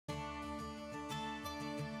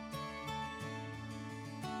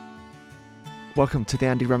Welcome to the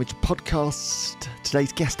Andy Ramage podcast.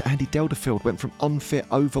 Today's guest, Andy Delderfield, went from unfit,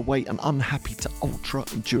 overweight and unhappy to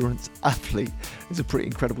ultra-endurance athlete. It's a pretty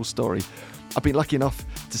incredible story. I've been lucky enough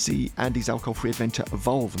to see Andy's alcohol-free adventure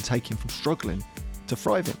evolve and take him from struggling to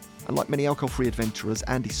thriving. And like many alcohol-free adventurers,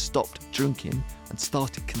 Andy stopped drinking and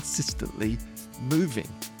started consistently moving.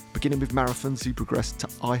 Beginning with marathons, he progressed to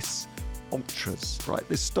ice ultras, right?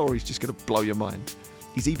 This story is just going to blow your mind.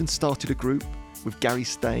 He's even started a group with Gary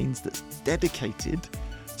Staines that's dedicated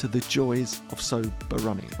to the joys of sober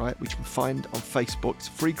running, right? Which you can find on Facebook. It's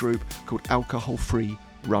a free group called Alcohol Free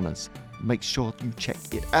Runners. Make sure you check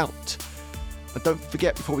it out. And don't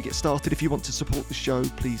forget, before we get started, if you want to support the show,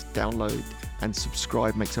 please download and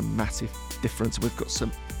subscribe. Makes a massive difference. We've got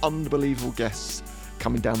some unbelievable guests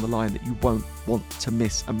coming down the line that you won't want to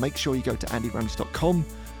miss. And make sure you go to andyramage.com,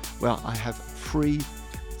 where I have free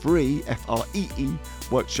F-R-E-E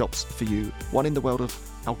workshops for you. One in the world of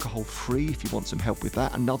alcohol free, if you want some help with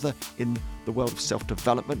that. Another in the world of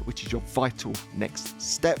self-development, which is your vital next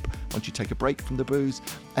step once you take a break from the booze.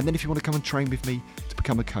 And then if you want to come and train with me to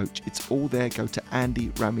become a coach, it's all there. Go to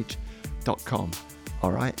andyramage.com.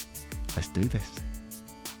 All right, let's do this.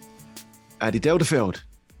 Andy Delderfield,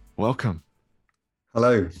 welcome.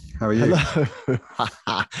 Hello, how are you?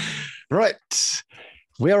 Hello. Right,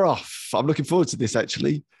 we're off. I'm looking forward to this,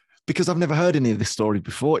 actually, because I've never heard any of this story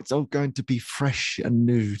before. It's all going to be fresh and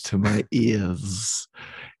new to my ears.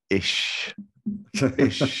 Ish.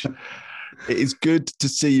 It is good to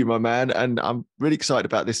see you, my man. And I'm really excited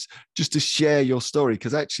about this, just to share your story,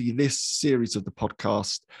 because actually this series of the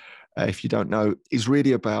podcast, if you don't know, is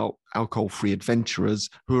really about alcohol-free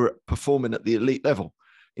adventurers who are performing at the elite level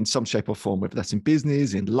in some shape or form, whether that's in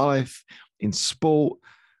business, in life, in sport,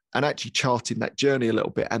 and actually charting that journey a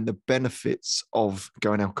little bit and the benefits of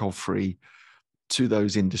going alcohol-free to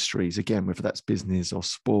those industries, again, whether that's business or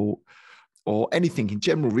sport or anything in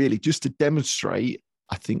general, really, just to demonstrate,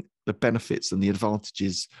 I think, the benefits and the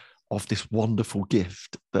advantages of this wonderful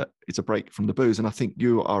gift that is a break from the booze. And I think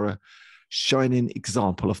you are a shining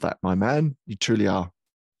example of that, my man. You truly are.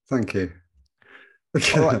 Thank you.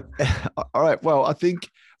 All right. All right. Well, I think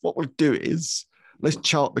what we'll do is, let's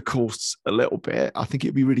chart the course a little bit. I think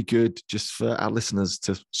it'd be really good just for our listeners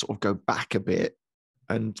to sort of go back a bit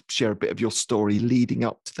and share a bit of your story leading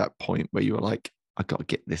up to that point where you were like, I got to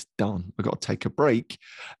get this done. I got to take a break.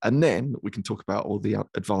 And then we can talk about all the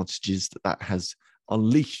advantages that that has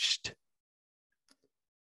unleashed.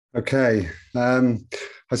 Okay. I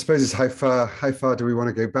suppose it's how far do we want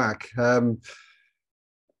to go back?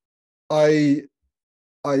 I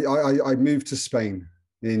moved to Spain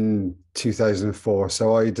in 2004.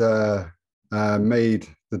 So I'd made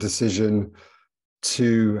the decision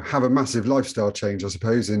to have a massive lifestyle change, I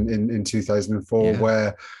suppose, in 2004,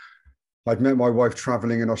 where I'd met my wife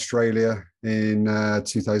traveling in Australia in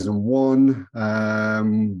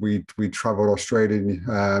 2001. We traveled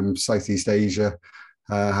Australia, Southeast Asia,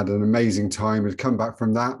 had an amazing time. We'd come back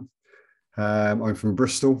from that. I'm from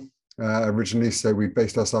Bristol originally, so we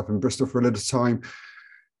based ourselves in Bristol for a little time.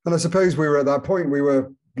 And I suppose we were at that point, we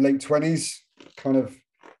were late 20s, kind of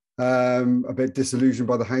a bit disillusioned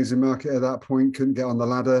by the housing market at that point, couldn't get on the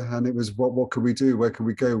ladder. And it was, what could we do? Where can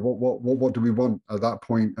we go? What do we want at that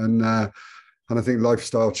point? And I think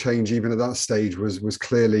lifestyle change, even at that stage, was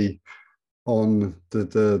clearly on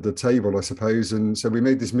the table, I suppose. And so we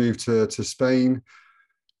made this move to Spain,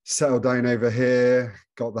 settled down over here,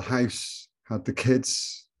 got the house, had the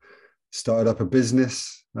kids, started up a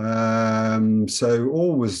business. So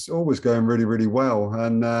all was going really, really well.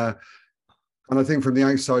 And I think from the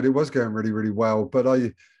outside, it was going really, really well, but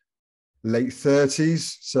late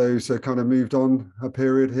 30s. So kind of moved on a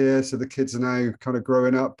period here. So the kids are now kind of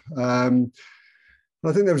growing up. And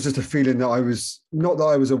I think there was just a feeling that not that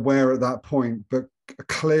I was aware at that point, but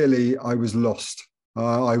clearly I was lost.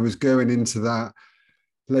 I was going into that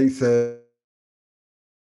late 30s,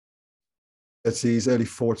 early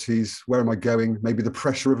 40s. Where am I going? Maybe the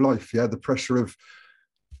pressure of life. Yeah, the pressure of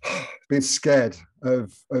being scared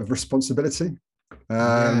of responsibility.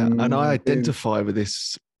 And I identify with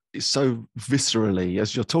this so viscerally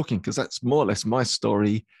as you're talking, because that's more or less my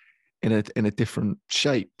story in a different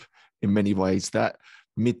shape in many ways. That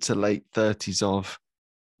mid to late 30s of,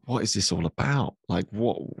 what is this all about?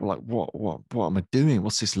 What am I doing?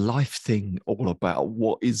 What's this life thing all about?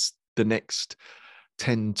 What is the next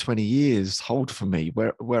 10, 20 years hold for me?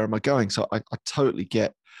 Where am I going? So I totally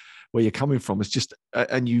get where you're coming from. It's just,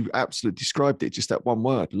 and you absolutely described it, just that one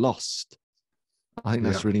word, lost. I think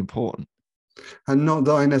that's really important. And not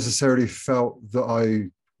that I necessarily felt that I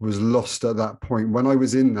was lost at that point. When I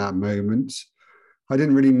was in that moment, I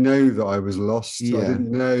didn't really know that I was lost. I didn't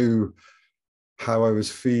know how I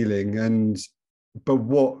was feeling. But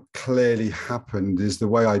what clearly happened is the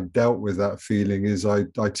way I dealt with that feeling is I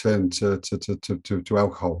turned to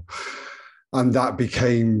alcohol, and that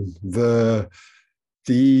became the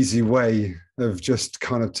easy way of just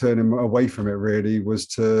kind of turning away from it. Really, was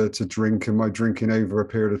to drink, and my drinking over a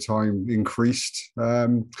period of time increased.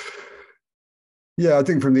 Yeah, I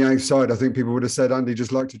think from the outside, I think people would have said Andy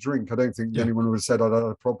just liked to drink. I don't think Yeah. anyone would have said I had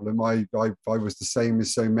a problem. I was the same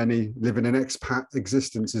as so many, living an expat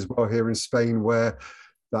existence as well here in Spain, where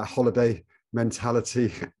that holiday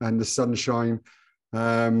mentality and the sunshine,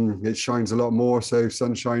 it shines a lot more. So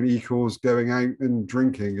sunshine equals going out and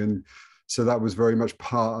drinking, and so that was very much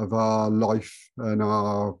part of our life, and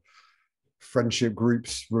our friendship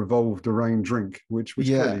groups revolved around drink, which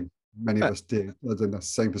Yeah. clearly many of Uh, us did. I think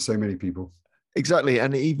that's the same for so many people. Exactly.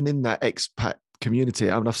 And even in that expat community,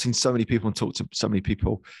 I mean, I've seen so many people and talked to so many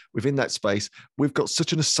people within that space. We've got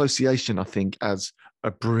such an association, I think, as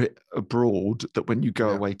a Brit abroad, that when you go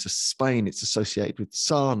Yeah. away to Spain, it's associated with the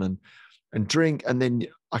sun and drink. And then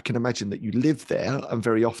I can imagine that you live there, and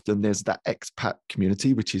very often there's that expat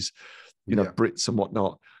community, which is, Yeah. Brits and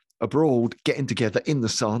whatnot abroad getting together in the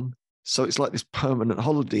sun. So it's like this permanent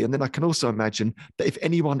holiday. And then I can also imagine that if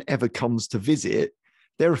anyone ever comes to visit,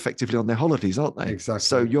 they're effectively on their holidays, aren't they? So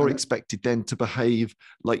Exactly. you're And expected then to behave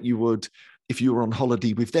like you would if you were on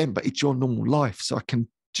holiday with them, but it's your normal life. So I can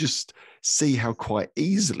just see how quite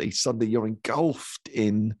easily suddenly you're engulfed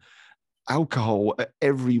in alcohol at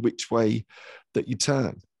every which way that you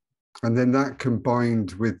turn. and then that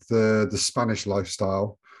combined with the Spanish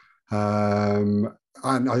lifestyle, and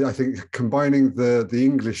I think combining the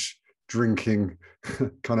English drinking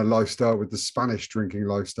kind of lifestyle with the Spanish drinking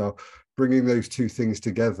lifestyle, bringing those two things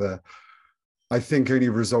together, I think only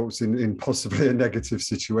results in possibly a negative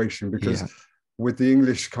situation, because Yeah. with the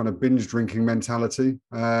English kind of binge drinking mentality,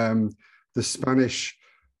 the Spanish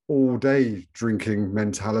all day drinking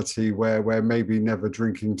mentality, where maybe never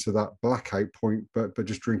drinking to that blackout point, but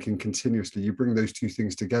just drinking continuously. You bring those two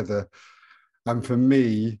things together, and for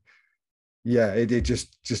me, yeah, it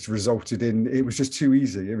just resulted in, it was just too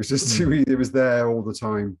easy. It was just Mm. too easy. It was there all the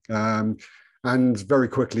time, and very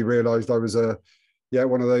quickly realised I was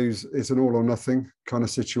one of those, it's an all or nothing kind of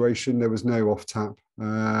situation. There was no off tap.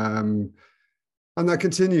 And that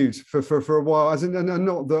continued for a while. As in, and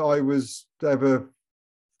not that I was ever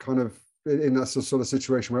kind of in that sort of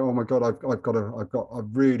situation where, oh my God, I've got a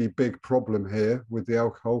really big problem here with the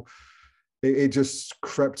alcohol. It just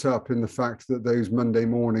crept up in the fact that those Monday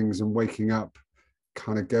mornings and waking up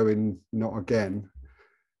kind of going, not again,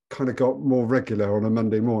 kind of got more regular on a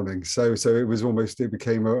Monday morning. So it was almost, it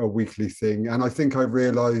became a weekly thing. And I think I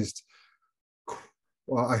realized,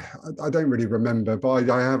 well, I don't really remember, but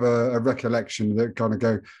I have a recollection that kind of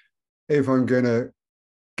go, if I'm going to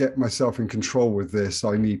get myself in control with this,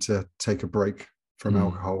 I need to take a break from Mm.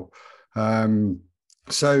 alcohol.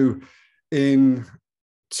 So in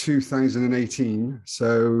 2018,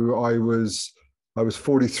 so I was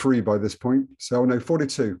 43 by this point. So no,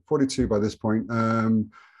 42 by this point.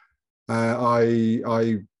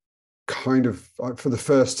 I kind of, for the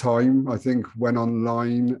first time, I think, went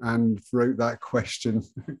online and wrote that question.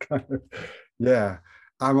 Kind of, yeah,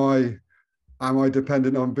 am I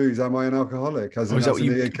dependent on booze? Am I an alcoholic? Oh, is that what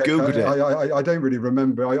you Googled it? I don't really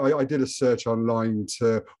remember. I did a search online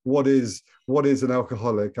to what is an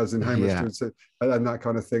alcoholic, as in how much Yeah. to it, and that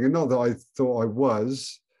kind of thing. And not that I thought I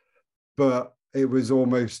was, but it was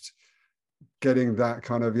almost getting that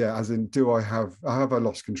kind of, yeah, as in, have I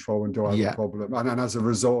lost control, and do I have a Yeah. problem? And as a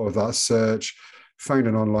result of that search, found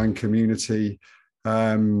an online community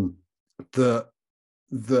that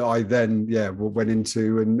I then went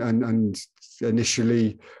into, and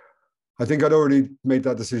initially I think I'd already made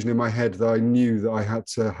that decision in my head that I knew that I had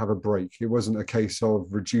to have a break. It wasn't a case of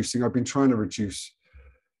reducing. I've been trying to reduce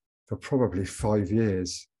for probably 5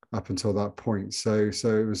 years up until that point. So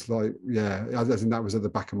it was like, yeah, I think that was at the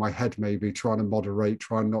back of my head, maybe trying to moderate,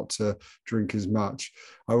 trying not to drink as much.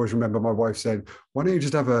 I always remember my wife saying, why don't you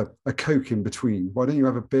just have a Coke in between? Why don't you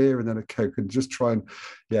have a beer and then a Coke, and just try and,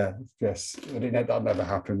 yes, I think that never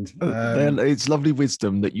happened. It's lovely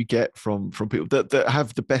wisdom that you get from people that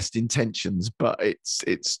have the best intentions, but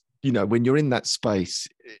it's when you're in that space,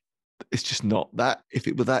 it's just not that. If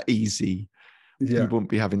it were that easy, you Yeah. wouldn't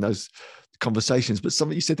be having those conversations. But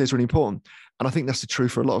something you said there is really important, and I think that's the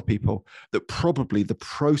truth for a lot of people, that probably the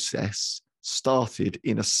process started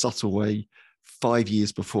in a subtle way 5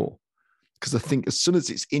 years before. Because I think as soon as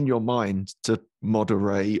it's in your mind to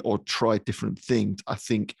moderate or try different things, I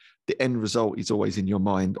think the end result is always in your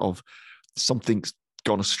mind of something's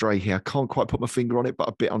gone astray here. I can't quite put my finger on it, but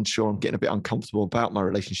a bit unsure. I'm getting a bit uncomfortable about my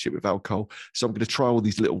relationship with alcohol. So I'm going to try all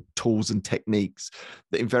these little tools and techniques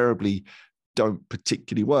that invariably don't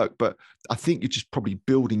particularly work. But I think you're just probably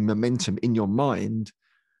building momentum in your mind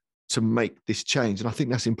to make this change. And I think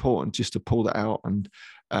that's important, just to pull that out and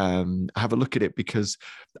have a look at it, because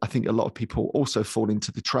I think a lot of people also fall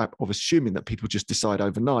into the trap of assuming that people just decide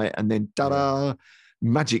overnight and then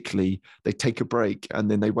magically they take a break and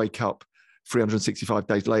then they wake up 365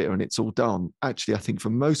 days later and it's all done. Actually, I think for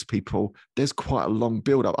most people, there's quite a long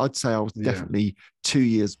build up. I'd say I was definitely 2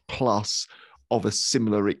 years plus of a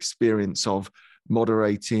similar experience of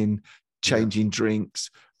moderating, changing drinks,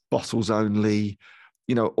 bottles only,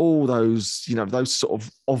 all those, those sort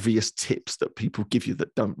of obvious tips that people give you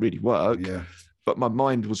that don't really work. Yeah. But my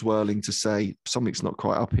mind was whirling to say something's not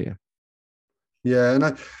quite up here. Yeah.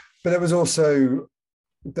 But there was also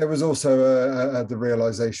the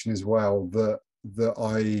realization as well that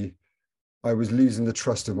I was losing the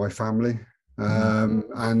trust of my family,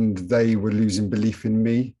 and they were losing belief in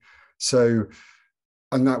me. So,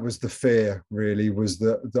 and that was the fear, really, was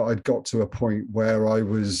that I'd got to a point where I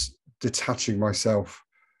was detaching myself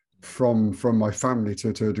from my family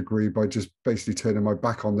to a degree by just basically turning my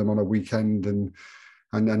back on them on a weekend and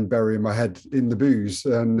burying my head in the booze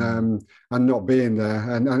and not being there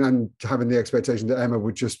and having the expectation that Emma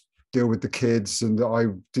would just deal with the kids and that I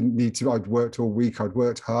didn't need to. I'd worked all week. I'd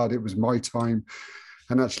worked hard. It was my time.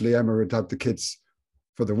 And actually Emma had the kids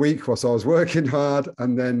for the week whilst I was working hard.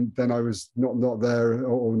 And then I was not there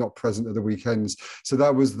or not present at the weekends. So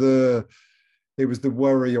it was the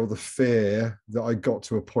worry or the fear that I got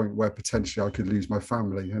to a point where potentially I could lose my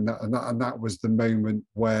family. And that was the moment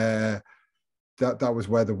where that was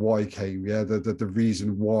where the why came. Yeah. The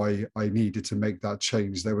reason why I needed to make that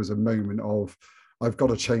change. There was a moment of, I've got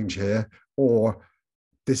to change here, or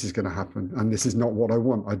this is going to happen. And this is not what I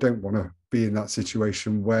want. I don't want to be in that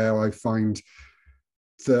situation where I find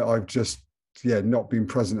that I've just, not been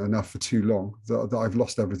present enough for too long, that I've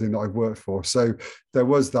lost everything that I've worked for. So there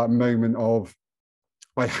was that moment of,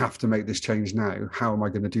 I have to make this change now. How am I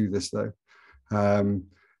going to do this though? And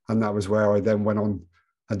that was where I then went on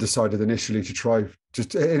and decided initially to try and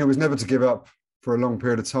it was never to give up for a long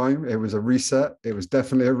period of time. It was a reset. It was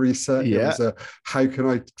definitely a reset. Yeah. It was how can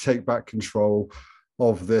I take back control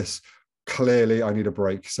of this? Clearly I need a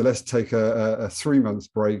break. So let's take a 3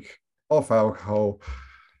 month break off alcohol,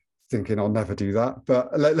 thinking I'll never do that,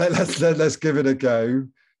 but let's give it a go.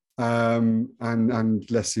 And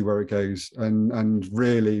let's see where it goes. And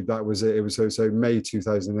really that was it. It was so May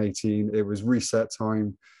 2018, it was reset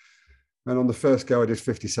time. And on the first go, I did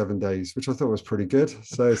 57 days, which I thought was pretty good.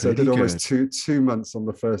 So I did almost two months on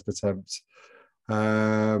the first attempt.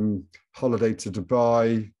 Holiday to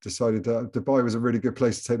Dubai, decided that Dubai was a really good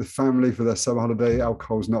place to take the family for their summer holiday.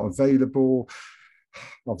 Alcohol's not available.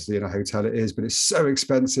 Obviously in a hotel it is, but it's so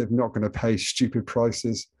expensive, not going to pay stupid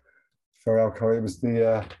prices for alcohol. It was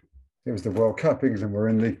the World Cup. England were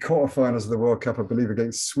in the quarterfinals of the World Cup, I believe,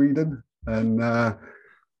 against Sweden. And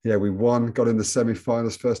we won, got in the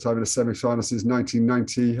semi-finals, first time in the semi-finals since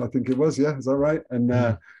 1990, I think it was. Yeah, is that right?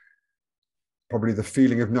 And probably the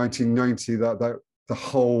feeling of 1990, that the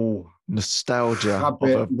whole nostalgia of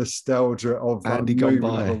that Andy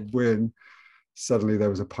moment of a win. Suddenly there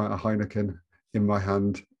was a pint of Heineken in my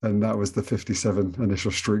hand, and that was the 57 initial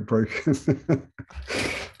streak broke.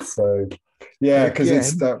 So because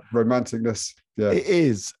it's that romanticness. Yeah, it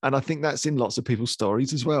is. And I think that's in lots of people's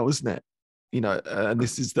stories as well, isn't it? And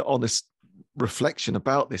this is the honest reflection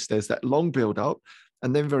about this. There's that long build up,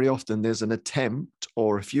 and then very often there's an attempt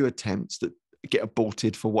or a few attempts that get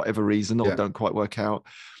aborted for whatever reason or don't quite work out.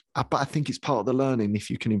 But I think it's part of the learning if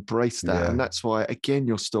you can embrace that. And that's why, again,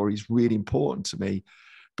 your story is really important to me,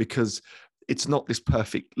 because it's not this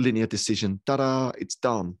perfect linear decision. It's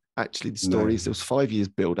done. Actually, the story is there was 5 years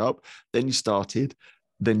build up, then you started,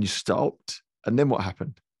 then you stopped, and then what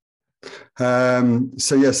happened?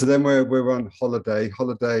 So then we're on holiday.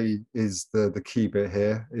 Holiday is the key bit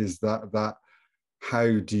here, is that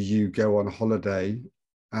how do you go on holiday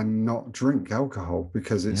and not drink alcohol,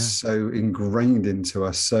 because it's so ingrained into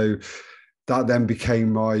us. So that then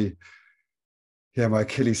became my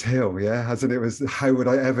Achilles heel, hasn't it? Was how would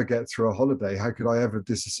I ever get through a holiday? How could I ever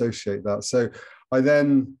disassociate that? So I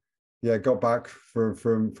then got back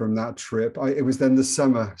from that trip. It was then the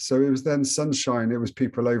summer, so it was then sunshine. It was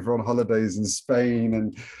people over on holidays in Spain,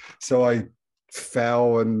 and so I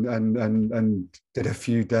fell and did a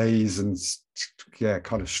few days and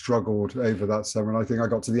kind of struggled over that summer. And I think I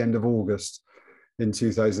got to the end of August in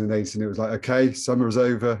 2008, and it was like, okay, summer's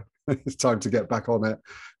over. It's time to get back on it,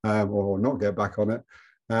 or not get back on it.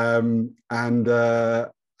 And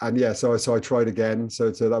yeah, so I tried again. So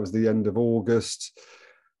that was the end of August.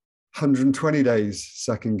 120 days,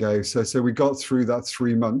 second go. So we got through that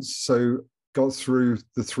 3 months. So got through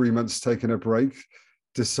the 3 months taking a break,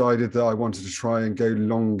 decided that I wanted to try and go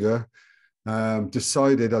longer.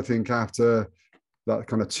 Decided, I think, after that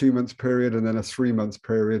kind of 2 month period and then a 3 month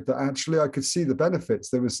period, that actually I could see the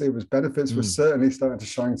benefits. It was benefits were certainly starting to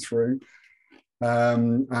shine through.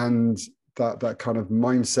 And that kind of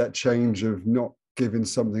mindset change of not giving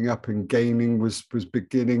something up and gaining was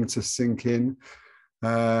beginning to sink in.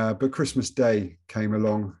 But Christmas Day came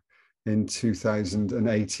along in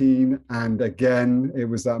 2018. And again, it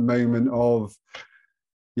was that moment of,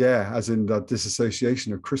 yeah, as in that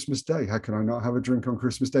disassociation of Christmas Day. How can I not have a drink on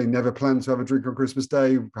Christmas Day? Never planned to have a drink on Christmas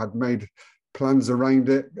Day. Had made plans around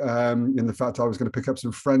it, in the fact I was going to pick up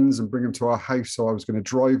some friends and bring them to our house. So I was going to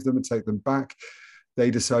drive them and take them back. They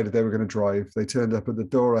decided they were going to drive. They turned up at the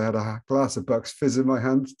door. I had a glass of Bucks Fizz in my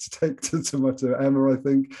hand to take to Emma, I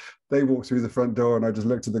think. They walked through the front door and I just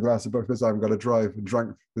looked at the glass of Bucks Fizz. I'm going to drive, and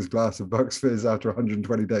drank this glass of Bucks Fizz after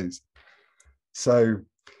 120 days. So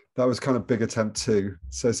that was kind of big attempt too.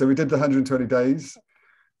 So we did the 120 days.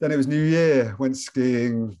 Then it was New Year, went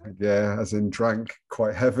skiing, yeah, as in drank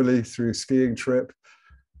quite heavily through a skiing trip,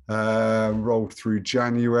 rolled through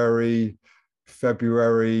January,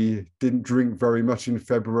 February, didn't drink very much in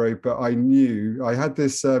February, but I knew I had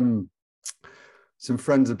this, some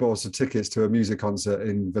friends had bought us tickets to a music concert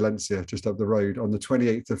in Valencia, just up the road, on the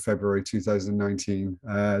 28th of February, 2019,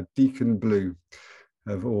 Deacon Blue,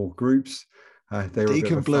 of all groups. They were Deacon a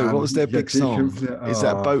bit of a Blue, fan. what was their big song? Is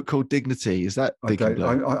that a Oh, boat called Dignity? Is that Deacon Blue?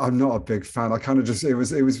 I'm not a big fan. I kind of just, it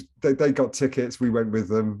was, they got tickets. We went with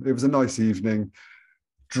them. It was a nice evening,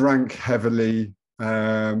 drank heavily,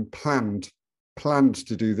 planned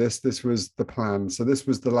to do this. This was the plan. So this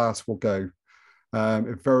was the last will go.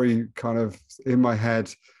 It very kind of in my head,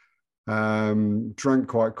 drank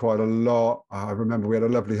quite a lot. I remember we had a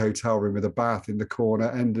lovely hotel room with a bath in the corner,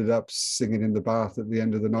 ended up singing in the bath at the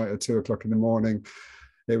end of the night at 2:00 in the morning.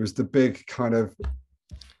 It was the big kind of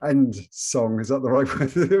end song. Is that the right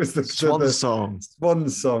word? It was the Swan song. Swan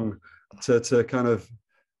song to kind of,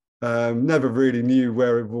 never really knew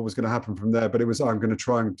what was going to happen from there, but it was, I'm going to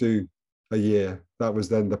try and do a year. That was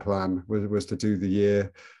then the plan, was to do the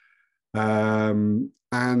year. And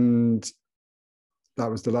that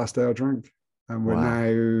was the last day I drank. And we're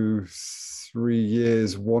now 3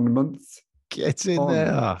 years, 1 month. Get in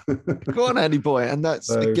there. Go on, Andy boy. And that's,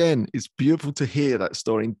 again, it's beautiful to hear that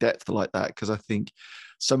story in depth like that, because I think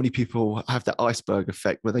so many people have that iceberg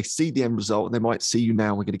effect where they see the end result and they might see you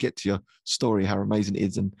now. We're going to get to your story, how amazing it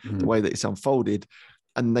is and the way that it's unfolded.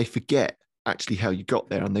 And they forget actually how you got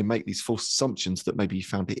there, and they make these false assumptions that maybe you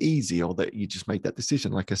found it easy or that you just made that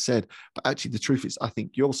decision, like I said. But actually the truth is, I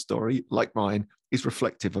think your story, like mine, is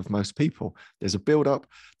reflective of most people. There's a build up,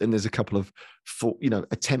 then there's a couple of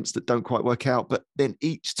attempts that don't quite work out, but then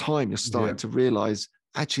each time you're starting to realize,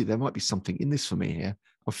 actually there might be something in this for me here.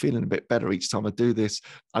 I'm feeling a bit better each time I do this.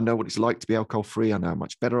 I know what it's like to be alcohol free. I know how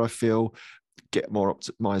much better I feel, get more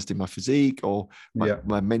optimized in my physique or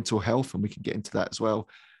my mental health, and we can get into that as well.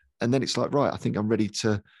 And then it's like, right, I think I'm ready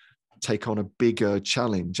to take on a bigger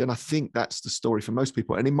challenge. And I think that's the story for most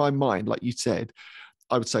people. And in my mind, like you said,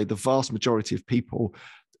 I would say the vast majority of people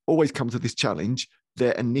always come to this challenge.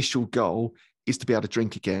 Their initial goal is to be able to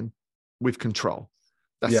drink again with control.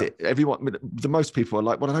 That's it. Everyone, the most people are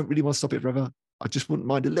like, well, I don't really want to stop it forever. I just wouldn't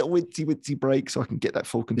mind a little witty break so I can get that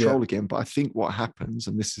full control again. But I think what happens,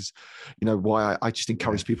 and this is, why I just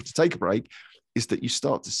encourage people to take a break, is that you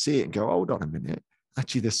start to see it and go, hold on a minute.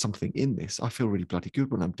 Actually, there's something in this. I feel really bloody good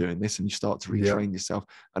when I'm doing this. And you start to retrain yourself.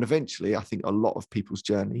 And eventually, I think a lot of people's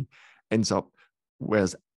journey ends up,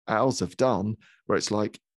 whereas ours have done, where it's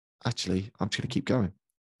like, actually, I'm just going to keep going.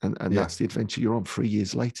 And that's the adventure you're on 3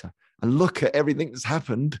 years later. And look at everything that's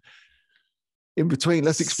happened in between.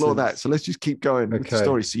 Let's explore that. So let's just keep going with the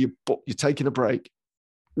story. So you're taking a break.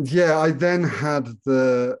 Yeah, I then had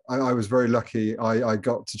I was very lucky. I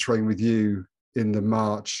got to train with you in the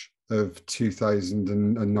March of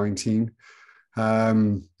 2019,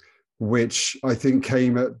 which I think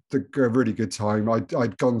came at a really good time.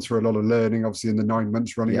 I'd gone through a lot of learning, obviously, in the 9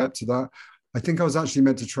 months running up to that. I think I was actually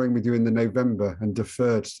meant to train with you in the November and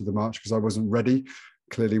deferred to the March because I wasn't ready.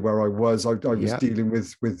 Clearly, where I was dealing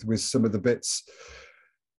with some of the bits,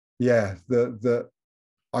 that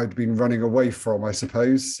I'd been running away from, I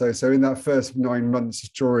suppose. So in that first 9 months,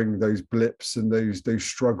 during those blips and those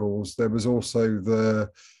struggles, there was also the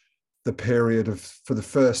period of, for the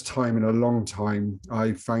first time in a long time,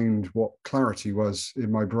 I found what clarity was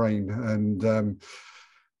in my brain. And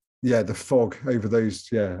yeah, the fog over those,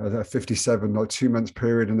 a 57, like 2 months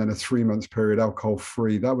period, and then a 3 months period alcohol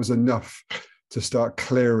free. That was enough to start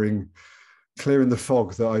clearing the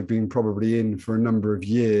fog that I'd been probably in for a number of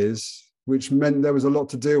years, which meant there was a lot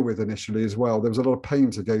to deal with initially as well. There was a lot of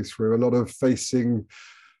pain to go through, a lot of facing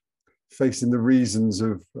the reasons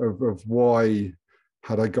of why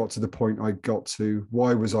had I got to the point I got to,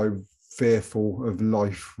 why was I fearful of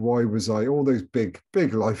life, why was I, all those big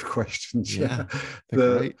life questions, Yeah,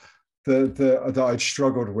 the great. that I'd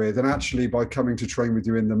struggled with. And actually, by coming to train with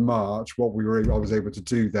you in the March, I was able to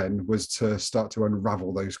do then was to start to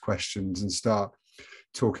unravel those questions and start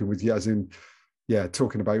talking with you, as in,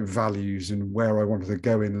 talking about values and where I wanted to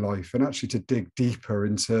go in life, and actually to dig deeper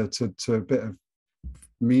into a bit of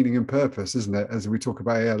meaning and purpose, isn't it? As we talk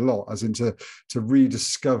about it a lot, as in to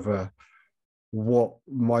rediscover what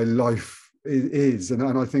my life is.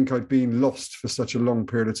 And I think I'd been lost for such a long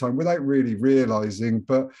period of time without really realizing,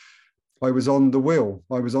 but I was on the wheel.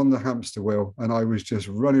 I was on the hamster wheel, and I was just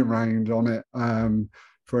running around on it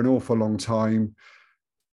for an awful long time,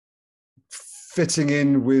 fitting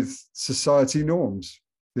in with society norms.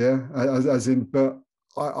 Yeah, as in, but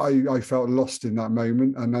I felt lost in that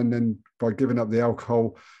moment, and then by giving up the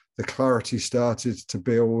alcohol, the clarity started to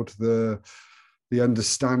build, the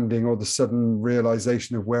understanding or the sudden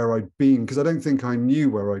realization of where I'd been, because I don't think I knew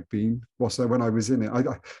where I'd been when I was in it.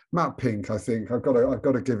 Matt Pink, I think I've got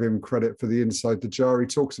to give him credit for the inside the jar. He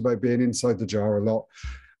talks about being inside the jar a lot,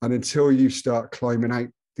 and until you start climbing out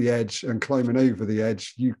the edge and climbing over the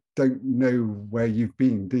edge, you don't know where you've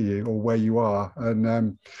been, do you, or where you are?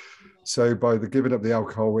 And so by the giving up the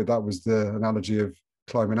alcohol, that was the analogy of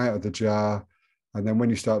climbing out of the jar. And then when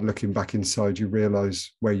you start looking back inside, you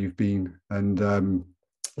realize where you've been. And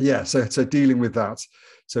so dealing with that.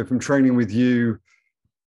 So from training with you,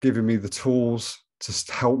 giving me the tools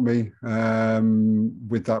to help me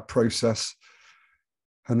with that process.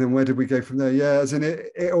 And then where did we go from there? Yeah, as in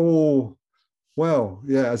it all, well,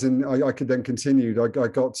 yeah, as in I could then continue. I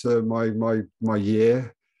got to my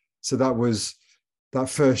year. So that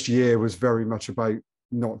first year was very much about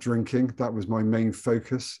not drinking. That was my main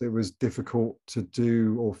focus. It was difficult to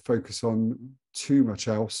do or focus on too much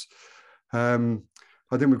else. I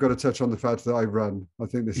think we've got to touch on the fact that I run. I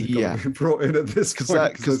think this has got to be brought in at this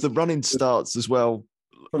point. Because the running starts as well,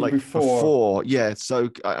 like before. Yeah. So,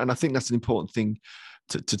 and I think that's an important thing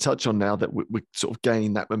to touch on now that we're sort of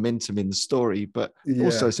gaining that momentum in the story. But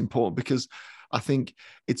also it's important because I think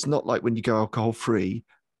it's not like when you go alcohol free,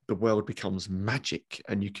 the world becomes magic,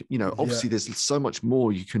 and you can, obviously there's so much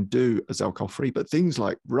more you can do as alcohol free, but things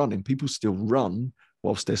like running, people still run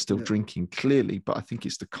whilst they're still drinking, clearly. But I think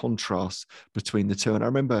it's the contrast between the two. And I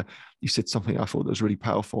remember you said something I thought that was really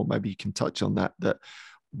powerful. Maybe you can touch on that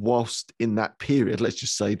whilst in that period, let's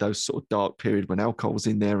just say those sort of dark period when alcohol was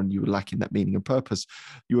in there and you were lacking that meaning and purpose,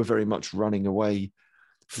 you were very much running away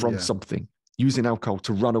from something, using alcohol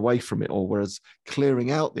to run away from it all, whereas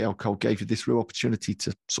clearing out the alcohol gave you this real opportunity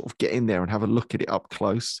to sort of get in there and have a look at it up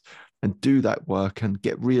close and do that work and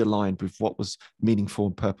get realigned with what was meaningful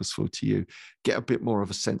and purposeful to you, get a bit more of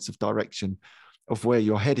a sense of direction of where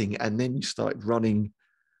you're heading, and then you start running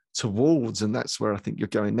towards, and that's where I think you're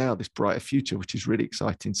going now, this brighter future, which is really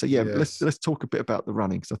exciting. So let's talk a bit about the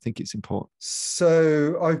running, because I think it's important.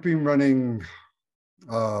 So I've been running.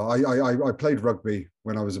 I played rugby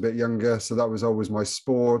when I was a bit younger, so that was always my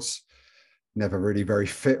sport. Never really very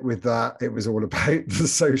fit with that. It was all about the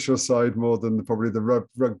social side more than probably the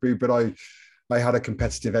rugby, but I had a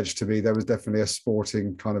competitive edge to me. There was definitely a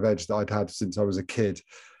sporting kind of edge that I'd had since I was a kid,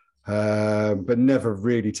 but never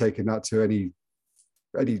really taken that to any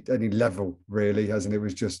level, really, as in it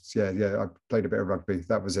was just I played a bit of rugby.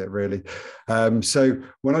 That was it, really. So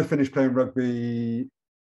when I finished playing rugby,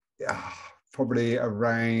 probably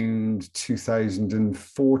around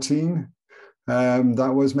 2014,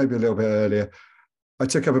 that was maybe a little bit earlier, I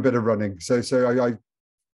took up a bit of running. So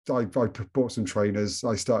I bought some trainers.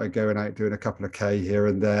 I started going out doing a couple of K here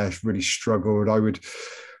and there. Really struggled. I would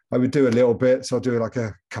do a little bit. So I'll do like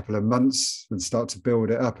a couple of months and start to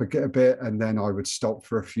build it up a bit. And then I would stop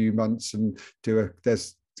for a few months and do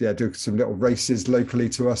some little races locally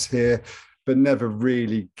to us here, but never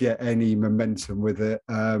really get any momentum with it.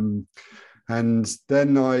 And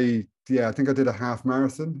then I think I did a half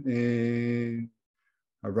marathon in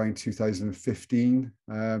around 2015.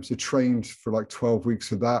 So trained for like 12 weeks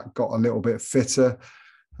for that, got a little bit fitter.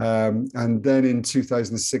 And then in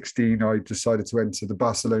 2016, I decided to enter the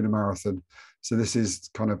Barcelona Marathon. So this is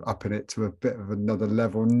kind of upping it to a bit of another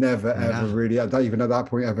level. Never, ever really, even at that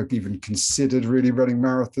point, ever even considered really running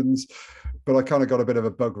marathons. But I kind of got a bit of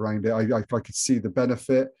a bug around it. I could see the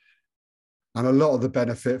benefit. And a lot of the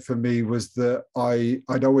benefit for me was that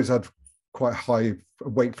I'd always had quite high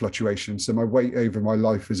weight fluctuations. So my weight over my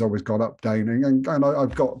life has always gone up, down, and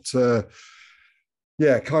I've got to,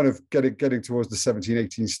 kind of getting towards the 17,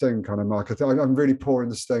 18 stone kind of mark. I'm really poor in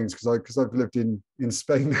the stones because I've lived in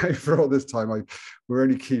Spain now for all this time. We're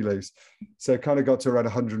only kilos. So kind of got to around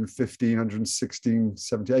 115, 116,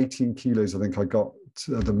 17, 18 kilos, I think I got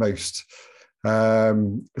the most.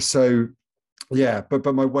 So yeah,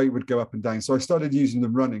 but my weight would go up and down. So I started using the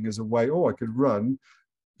running as a way. Oh, I could run.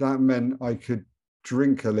 That meant I could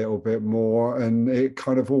drink a little bit more, and it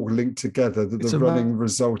kind of all linked together. That It's the running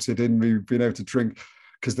resulted in me being able to drink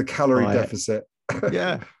because the calorie deficit.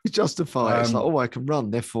 Yeah, you justify it. It's like, oh, I can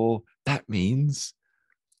run. Therefore, that means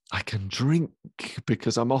I can drink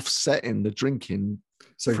because I'm offsetting the drinking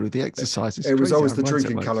through the exercise. It was always the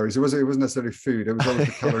drinking calories. It wasn't necessarily food. It was always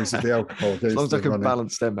the calories of the alcohol. As long as I can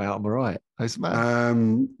balance them out, I'm all right. It's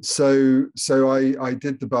mad. So I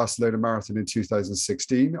did the Barcelona Marathon in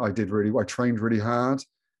 2016. I trained really hard.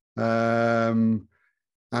 And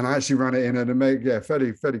I actually ran it in a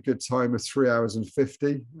fairly good time of 3 hours and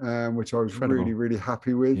 50, which I was really, really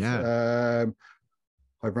happy with. Yeah.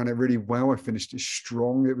 I ran it really well. I finished it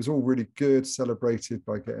strong. It was all really good, celebrated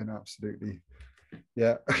by getting absolutely,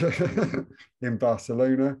 in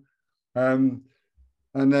Barcelona. And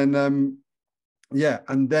then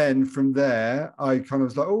from there, I kind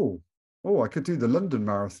of was like, I could do the London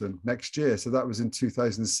Marathon next year. So that was in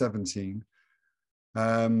 2017.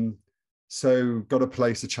 So got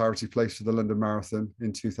a charity place for the London Marathon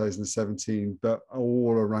in 2017, but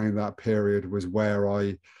all around that period was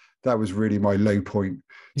where that was really my low point.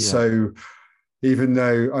 Yeah. So even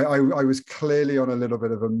though I was clearly on a little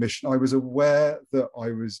bit of a mission, I was aware that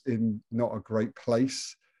I was in not a great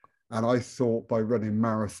place. And I thought by running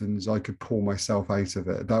marathons, I could pull myself out of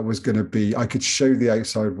it. That was going to be, I could show the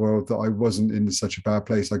outside world that I wasn't in such a bad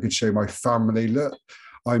place. I could show my family, look,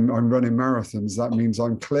 I'm running marathons. That means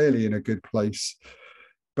I'm clearly in a good place.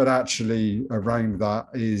 But actually around that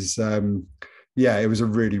is, it was a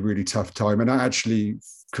really, really tough time. And I actually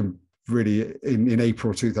really, in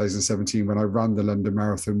April 2017, when I ran the London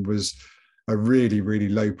Marathon, was a really, really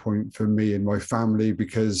low point for me and my family,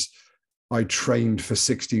 because I trained for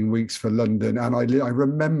 16 weeks for London. And I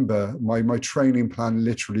remember my training plan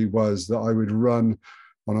literally was that I would run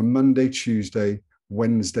on a Monday, Tuesday,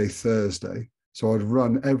 Wednesday, Thursday. So I'd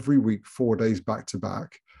run every week, 4 days back to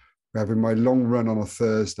back, having my long run on a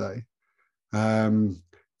Thursday,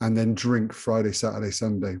 and then drink Friday, Saturday,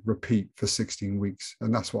 Sunday, repeat for 16 weeks.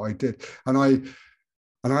 And that's what I did. And I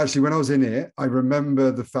actually, when I was in it, I remember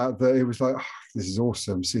the fact that it was like, this is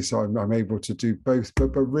awesome. See, so I'm able to do both. But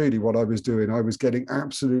really what I was doing, I was getting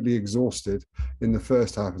absolutely exhausted in the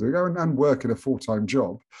first half of the week, and working a full-time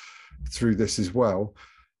job through this as well.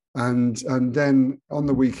 And then on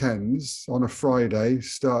the weekends, on a Friday,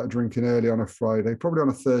 start drinking early on a Friday, probably on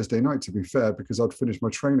a Thursday night, to be fair, because I'd finished my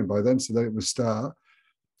training by then. So then it would start.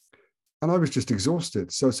 And I was just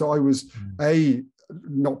exhausted. So I was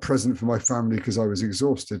not present for my family because I was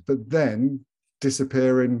exhausted, but then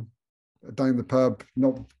disappearing down the pub,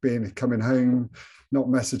 not coming home, not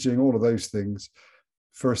messaging, all of those things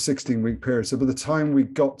for a 16-week period. So by the time we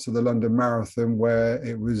got to the London Marathon, where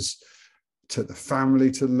it was, took the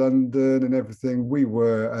family to London and everything, we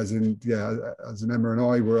were, as in Emma and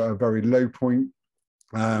I were at a very low point.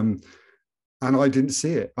 And I didn't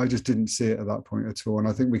see it. I just didn't see it at that point at all. And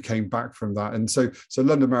I think we came back from that. And so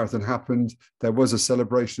London Marathon happened. There was a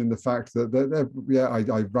celebration in the fact that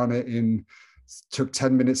I ran it in, took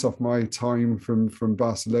 10 minutes off my time from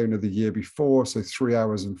Barcelona the year before. So 3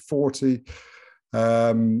 hours and 40.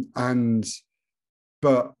 But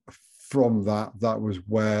from that was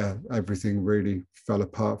where everything really fell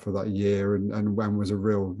apart for that year, and when was a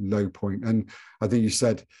real low point. And I think you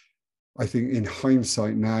said, I think in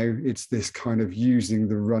hindsight now, it's this kind of using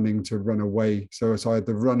the running to run away. So I had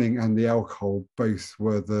the running and the alcohol, both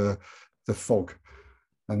were the fog,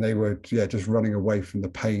 and they were just running away from the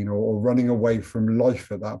pain, or running away from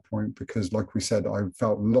life at that point, because like we said, I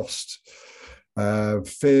felt lost,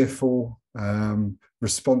 fearful,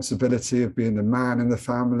 responsibility of being the man in the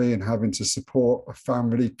family and having to support a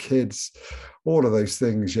family, kids, all of those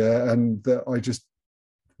things. And that I just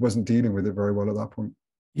wasn't dealing with it very well at that point.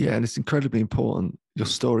 Yeah, and it's incredibly important, your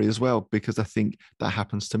story as well, because I think that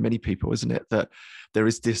happens to many people, isn't it? That there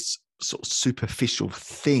is this sort of superficial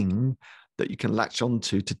thing that you can latch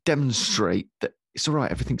onto to demonstrate that it's all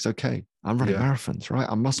right, everything's okay. I'm running marathons, right?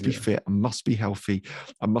 I must be fit, I must be healthy,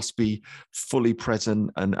 I must be fully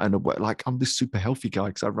present and like I'm this super healthy guy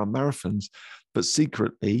because I run marathons. But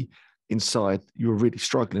secretly inside, you were really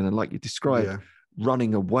struggling, and like you described,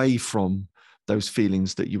 running away from those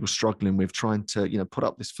feelings that you were struggling with, trying to, put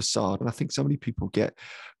up this facade. And I think so many people get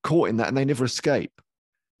caught in that and they never escape.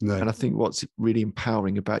 No. And I think what's really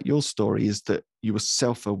empowering about your story is that you were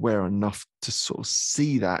self-aware enough to sort of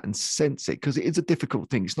see that and sense it, because it is a difficult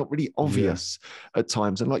thing. It's not really obvious at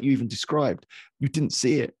times. And like you even described, you didn't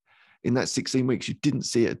see it in that 16 weeks. You didn't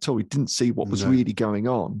see it at all. You didn't see what was really going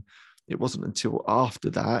on. It wasn't until after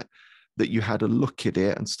that you had a look at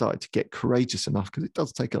it and started to get courageous enough, because it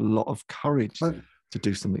does take a lot of courage to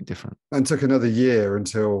do something different. And took another year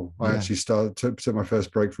until I actually took my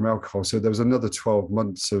first break from alcohol. So there was another 12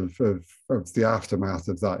 months of the aftermath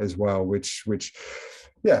of that as well, which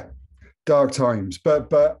dark times.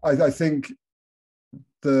 But I think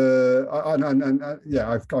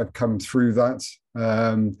I've come through that.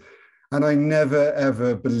 And I never,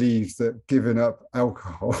 ever believed that giving up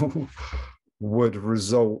alcohol would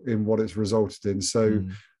result in what it's resulted in. So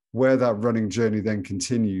where that running journey then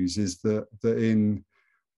continues is that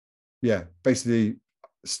basically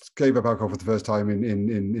gave up alcohol for the first time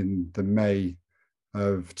in the May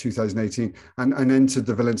of 2018 and entered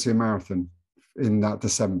the Valencia Marathon in that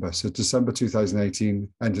December. So December 2018,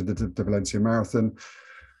 entered the Valencia Marathon.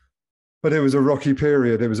 But it was a rocky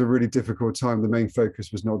period. It was a really difficult time. The main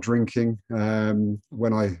focus was not drinking.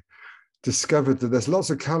 When I discovered that there's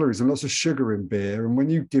lots of calories and lots of sugar in beer, and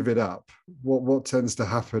when you give it up, what tends to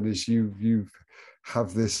happen is you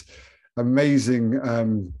have this amazing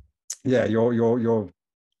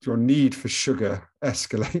your need for sugar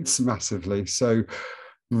escalates massively. So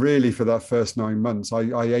really for that first 9 months,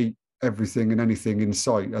 I ate everything and anything in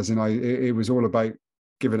sight, as in it was all about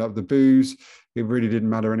giving up the booze. It really didn't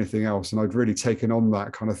matter anything else. And I'd really taken on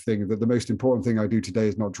that kind of thing, that the most important thing I do today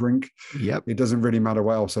is not drink. Yep. It doesn't really matter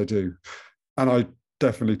what else I do. And I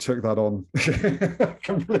definitely took that on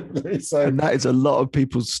completely. So, and that is a lot of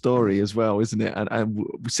people's story as well, isn't it? And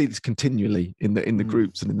we see this continually in the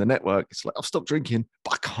groups and in the network. It's like, I've stopped drinking,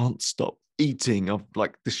 but I can't stop eating. I've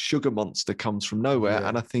like this sugar monster comes from nowhere. Yeah.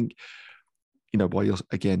 And I think, while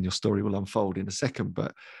your story will unfold in a second,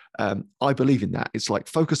 but I believe in that. It's like,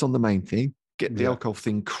 focus on the main thing, get the alcohol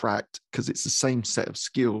thing cracked, because it's the same set of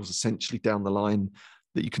skills essentially down the line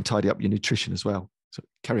that you can tidy up your nutrition as well. So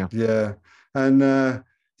carry on. Yeah. And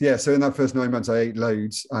so in that first 9 months, I ate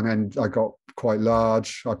loads, and then I got quite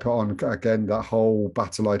large. I put on, again, that whole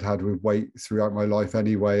battle I'd had with weight throughout my life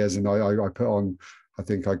anyway, as in I put on, I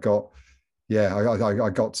think I got, I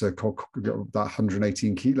got to that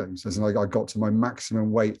 118 kilos, as in I got to my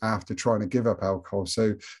maximum weight after trying to give up alcohol.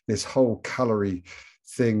 So this whole calorie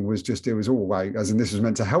thing was just, it was all weight, as in this was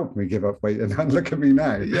meant to help me give up weight, and look at me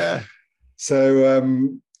now. Yeah.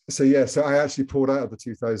 So I actually pulled out of the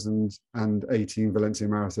 2018 Valencia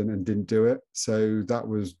Marathon and didn't do it. So that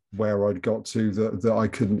was where I'd got to, that I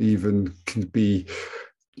couldn't even be.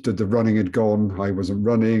 The running had gone. I wasn't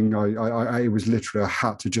running. I was literally, I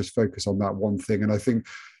had to just focus on that one thing. And I think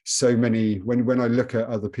so many, when I look at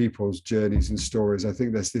other people's journeys and stories, I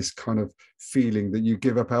think there's this kind of feeling that you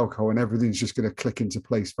give up alcohol and everything's just going to click into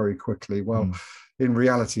place very quickly. Well, in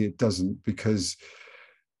reality, it doesn't, because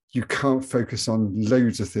you can't focus on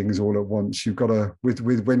loads of things all at once. You've got to,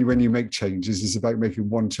 when you make changes, it's about making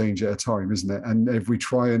one change at a time, isn't it? And if we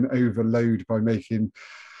try and overload by making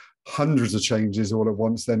hundreds of changes all at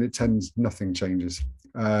once, then it tends, nothing changes.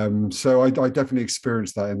 So I definitely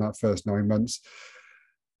experienced that in that first 9 months.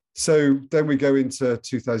 So then we go into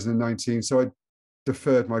 2019. So I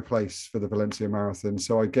deferred my place for the Valencia Marathon.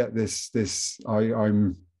 So I get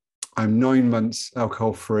I'm 9 months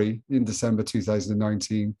alcohol free in December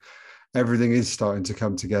 2019. Everything is starting to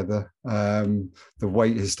come together. The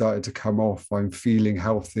weight has started to come off. I'm feeling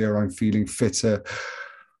healthier. I'm feeling fitter.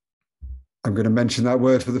 I'm going to mention that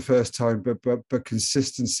word for the first time, but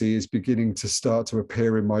consistency is beginning to start to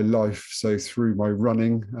appear in my life. So through my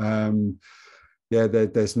running,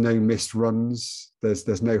 there's no missed runs.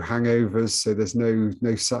 There's no hangovers. So there's no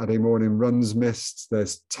Saturday morning runs missed.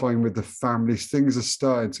 There's time with the family. Things are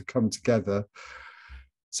starting to come together.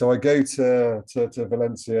 So I go to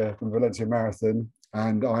Valencia, the Valencia Marathon,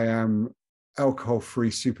 and I am alcohol-free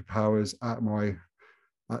superpowers at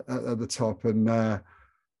the top.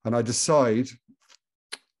 And I decide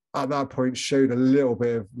at that point, showed a little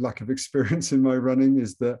bit of lack of experience in my running,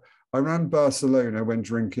 is that I ran Barcelona when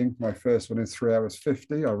drinking, my first one in 3 hours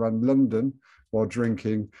 50. I ran London while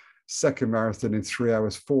drinking, second marathon in 3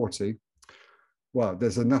 hours 40. Well,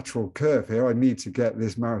 there's a natural curve here. I need to get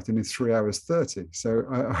this marathon in 3 hours 30. So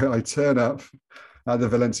I turn up at the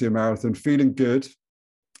Valencia Marathon feeling good,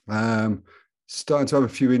 starting to have a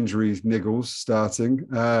few injuries, niggles starting.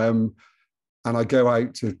 And I go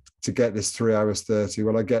out to get this 3 hours 30.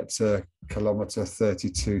 Well, I get to kilometer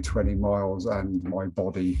 32, 20 miles, and my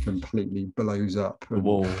body completely blows up. And,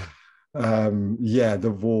 Whoa.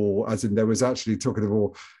 the wall, as in there was actually, talking of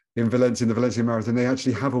wall, in Valencia, in the Valencia Marathon, they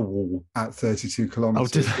actually have a wall at 32 Oh, did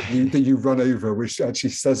kilometers they? that you run over, which actually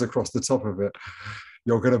says across the top of it,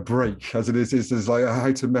 you're going to break, as it is. It's like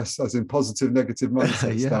how to mess, as in positive, negative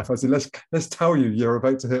mindset Yeah. stuff. As in, let's tell you you're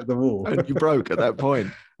about to hit the wall. And you broke at that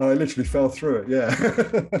point. I literally fell through it. Yeah.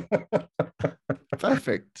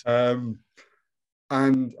 Perfect. And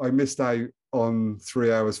I missed out on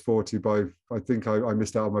 3 hours 40 by, I think I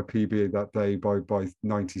missed out on my PB that day by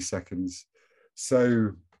 90 seconds.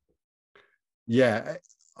 So yeah,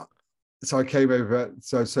 so I came over.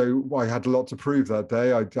 So I had a lot to prove that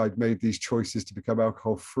day. I'd made these choices to become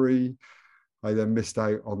alcohol free. I then missed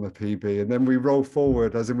out on the PB, and then we roll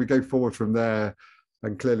forward, as in we go forward from there.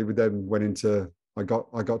 And clearly, we then went into. I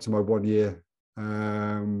got to my 1 year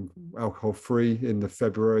alcohol free in the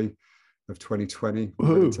February of 2020. We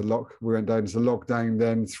went down into lockdown.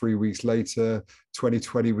 Then 3 weeks later,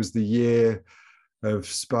 2020 was the year of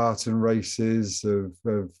Spartan races, of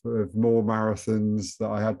more marathons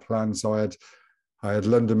that I had planned. So I had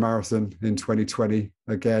London Marathon in 2020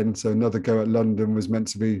 again. So another go at London was meant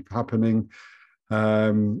to be happening.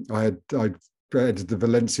 I did the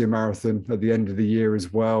Valencia Marathon at the end of the year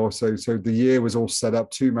as well. So the year was all set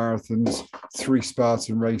up: 2 marathons, 3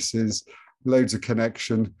 Spartan races, loads of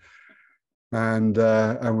connection. And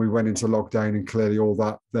we went into lockdown, and clearly all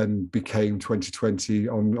that then became 2020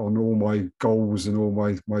 on all my goals, and all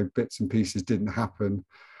my bits and pieces didn't happen.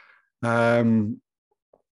 And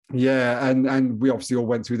we obviously all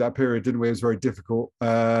went through that period, didn't we? It was very difficult.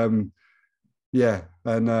 And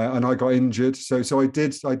I got injured. So I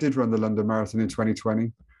did run the London Marathon in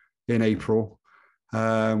 2020 in April,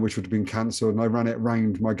 which would have been cancelled. And I ran it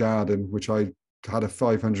round my garden, which I had a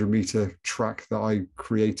 500-meter track that I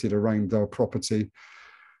created around our property,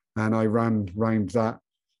 and I ran round that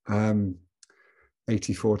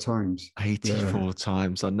 84 times. 84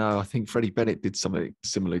 times. I know. I think Freddie Bennett did something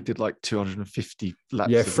similar. He did like 250 laps.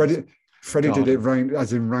 Yeah, Freddie did it round,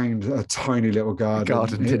 as in round a tiny little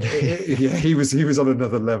garden. Didn't he? Yeah, he was on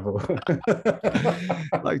another level.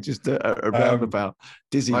 Like just a roundabout.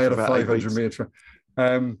 Dizzy. I had for a about 500-meter track.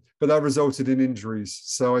 But that resulted in injuries.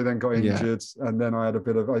 So I then got injured, and then I had I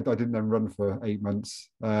didn't then run for 8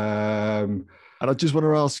 months. And I just want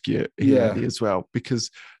to ask you here, Andy, as well,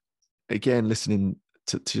 because again, listening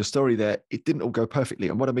to your story there, it didn't all go perfectly.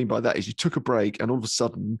 And what I mean by that is you took a break, and all of a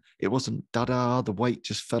sudden it wasn't the weight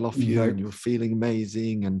just fell off you, and you were feeling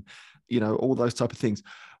amazing, and all those type of things.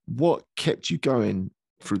 What kept you going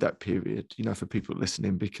through that period, for people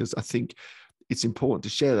listening? Because I think it's important to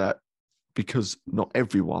share that, because not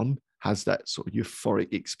everyone has that sort of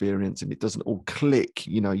euphoric experience, and it doesn't all click.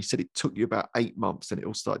 You said it took you about 8 months, and it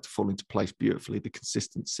all started to fall into place beautifully, the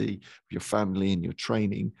consistency of your family and your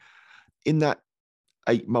training. In that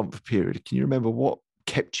 8-month period, can you remember what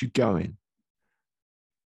kept you going?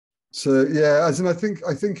 So yeah, as in I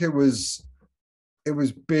think it was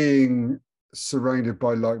being surrounded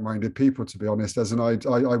by like-minded people, to be honest. As in I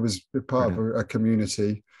was part of a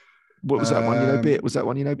community. What was that one? Was that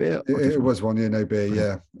one? It was 1 year no beer.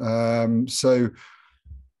 Yeah. So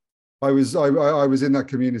I was in that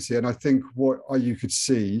community, and I think what you could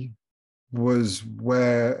see was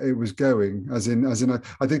where it was going. As in,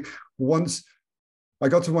 I think once I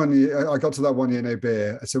got to 1 year, I got to that 1 year no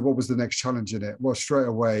beer. So what was the next challenge in it? Well, straight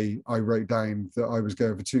away I wrote down that I was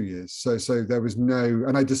going for 2 years. So there was no,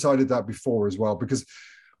 and I decided that before as well, because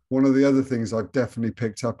one of the other things I've definitely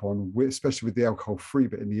picked up on, especially with the alcohol-free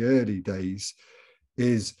bit in the early days,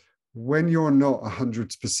 is when you're not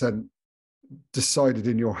 100% decided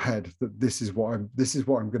in your head that this is what I'm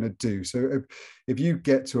going to do. So if you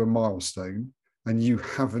get to a milestone and you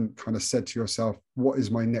haven't kind of said to yourself, what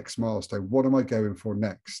is my next milestone? What am I going for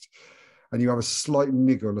next? And you have a slight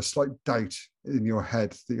niggle, a slight doubt in your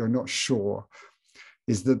head that you're not sure,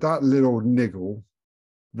 is that little niggle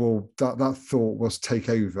that thought will take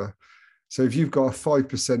over. So if you've got a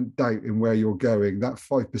 5% doubt in where you're going, that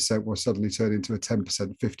 5% will suddenly turn into a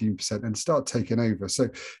 10%, 15%, and start taking over. So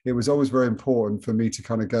it was always very important for me to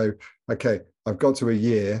kind of go, okay, I've got to a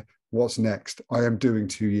year. What's next? I am doing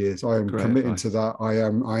 2 years. I am committing to that.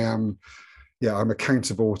 I'm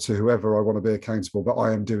accountable to whoever I want to be accountable, but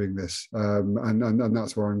I am doing this. And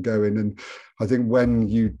that's where I'm going. And I think when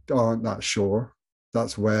you aren't that sure,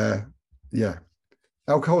 that's where,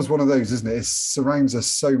 alcohol is one of those, isn't it? It surrounds us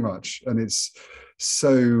so much, and it's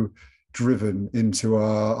so driven into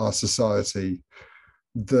our society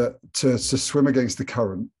that to swim against the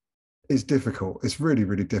current is difficult. It's really,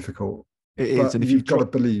 really difficult. It is. But And if you you've got to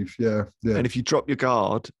drop, believe. Yeah. Yeah. and if you drop your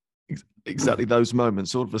guard, exactly those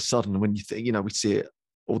moments, all of a sudden, when you think, we see it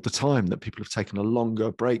all the time that people have taken a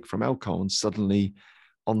longer break from alcohol and suddenly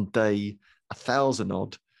on day 1,000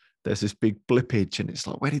 odd, there's this big blippage and it's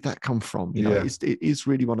like, where did that come from? Yeah. It is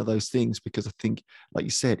really one of those things because I think, like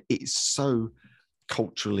you said, it's so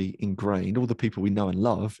culturally ingrained. All the people we know and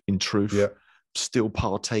love, in truth, Yeah. still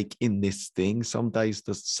partake in this thing. Some days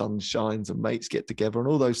the sun shines and mates get together and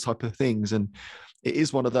all those type of things. And it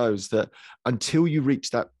is one of those that until you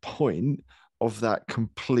reach that point of that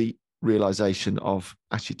complete realization of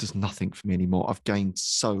actually it does nothing for me anymore, I've gained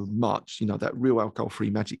so much, that real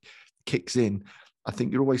alcohol-free magic kicks in. I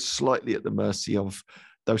think you're always slightly at the mercy of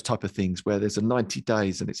those type of things where there's a 90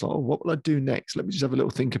 days and it's like, oh, what will I do next? Let me just have a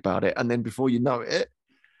little think about it. And then before you know it,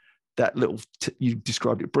 that little, you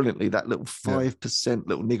described it brilliantly, that little 5%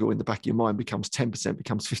 little niggle in the back of your mind becomes 10%,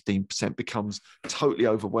 becomes 15%, becomes totally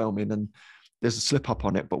overwhelming. And there's a slip up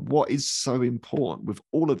on it. But what is so important with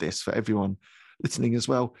all of this for everyone listening as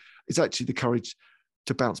well is actually the courage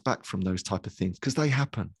to bounce back from those type of things because they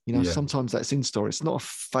happen. Sometimes that's in store. It's not a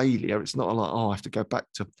failure. It's not like, oh, I have to go back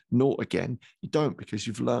to naught again. You don't, because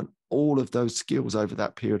you've learned all of those skills over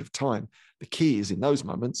that period of time. The key is in those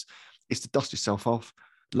moments is to dust yourself off,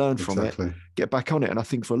 learn from it, get back on it. And I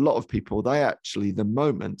think for a lot of people, they actually, the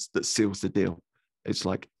moment that seals the deal, it's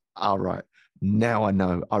like, all right, now I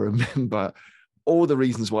know, I remember all the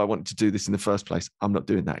reasons why I wanted to do this in the first place. I'm not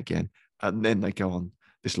doing that again. And then they go on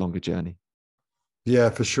this longer journey.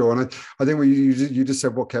 Yeah, for sure. And I think what you just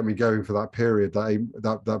said, what kept me going for that period,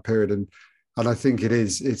 that period. And I think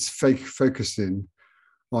it's focusing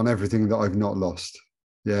on everything that I've not lost.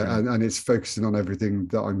 Yeah. And it's focusing on everything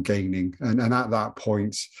that I'm gaining. And at that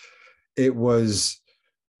point, there was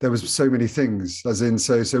so many things, as in,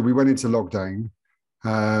 so we went into lockdown,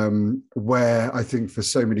 where I think for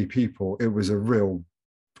so many people, it was a real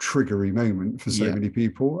triggery moment for so many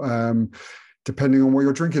people. Depending on what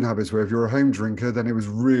your drinking habits were. If you're a home drinker, then it was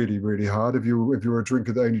really, really hard. If you were a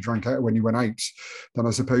drinker that only drank out when you went out, then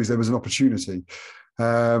I suppose there was an opportunity.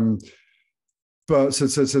 But so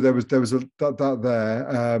there was that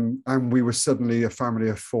there, and we were suddenly a family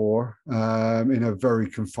of four in a very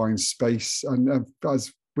confined space, and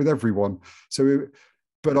as with everyone.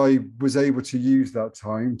 But I was able to use that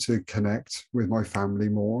time to connect with my family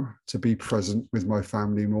more, to be present with my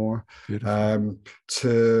family more, to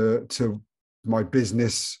my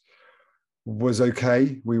business was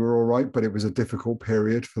okay. We were all right, but it was a difficult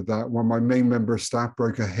period for that. When my main member of staff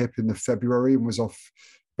broke her hip in the February and was off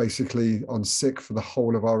basically on sick for the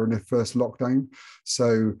whole of our first lockdown.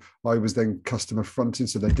 So I was then customer fronting.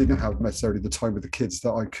 So they didn't have necessarily the time with the kids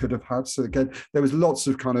that I could have had. So again, there was lots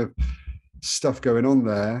of kind of stuff going on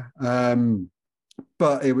there.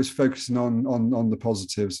 But it was focusing on the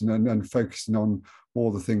positives and focusing on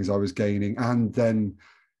all the things I was gaining. And then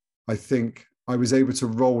I think I was able to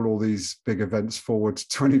roll all these big events forward to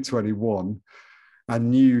 2021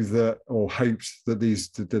 and knew that, or hoped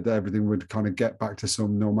that everything would kind of get back to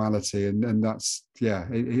some normality. And that's,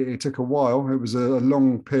 it took a while. It was a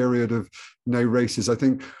long period of no races. I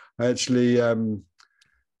think actually,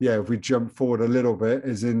 if we jump forward a little bit,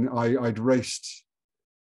 as in I'd raced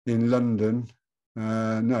in London.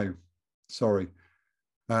 No, sorry.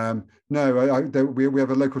 We have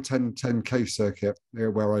a local 10K circuit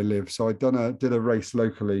where I live. So did a race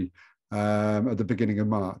locally at the beginning of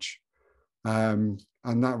March. And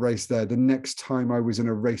that race there, the next time I was in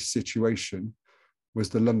a race situation was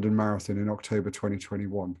the London Marathon in October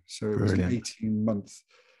 2021. So it was an 18-month.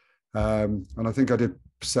 And I think I did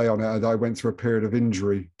say on it that I went through a period of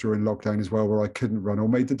injury during lockdown as well, where I couldn't run, or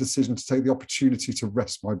made the decision to take the opportunity to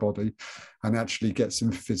rest my body and actually get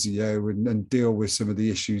some physio and deal with some of the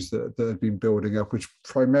issues that had been building up, which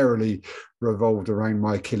primarily revolved around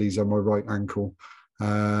my Achilles and my right ankle.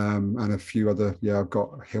 And a few other, I've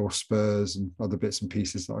got heel spurs and other bits and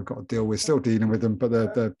pieces that I've got to deal with, still dealing with them, but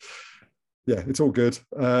they're it's all good.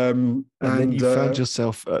 And then you found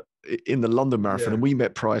yourself in the London Marathon, and we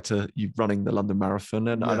met prior to you running the London Marathon.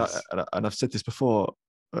 And, and I've said this before,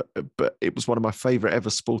 but it was one of my favorite ever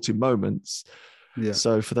sporting moments. Yeah.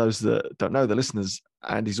 So for those that don't know, the listeners,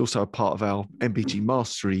 Andy's also a part of our MBG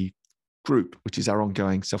Mastery group, which is our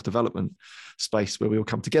ongoing self-development space where we all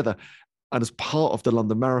come together. And as part of the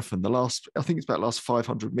London Marathon, I think it's about the last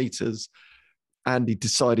 500 meters, Andy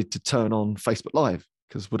decided to turn on Facebook Live,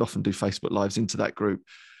 because we'd often do Facebook Lives into that group.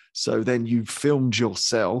 So then you filmed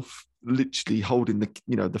yourself literally holding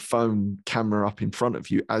the phone camera up in front of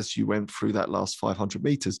you as you went through that last 500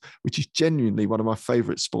 meters, which is genuinely one of my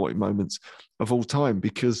favorite sporting moments of all time,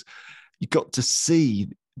 because you got to see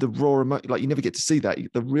the raw emotion, like you never get to see that,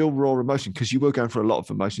 the real raw emotion, because you were going through a lot of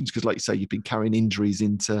emotions, because like you say, you've been carrying injuries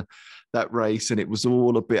into that race and it was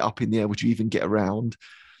all a bit up in the air, would you even get around?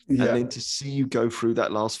 And Yeah. then to see you go through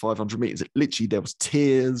that last 500 meters, literally there was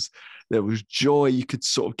tears, there was joy. You could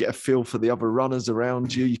sort of get a feel for the other runners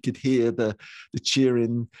around you. You could hear the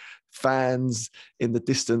cheering fans in the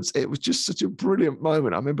distance. It was just such a brilliant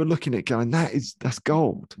moment. I remember looking at it going, that's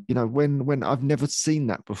gold. You know, when I've never seen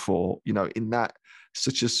that before, you know, in that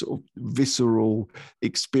such a sort of visceral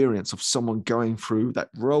experience of someone going through that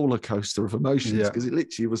roller coaster of emotions, Yeah. because it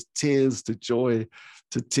literally was tears to joy,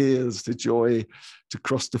 to tears to joy, to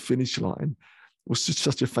cross the finish line. It was just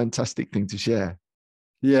such a fantastic thing to share.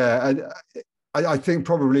 Yeah. And I think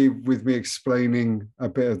probably with me explaining a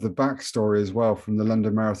bit of the backstory as well from the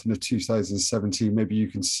London Marathon of 2017, maybe you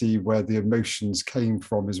can see where the emotions came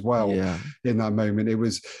from as well. Yeah. In that moment, it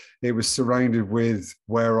was surrounded with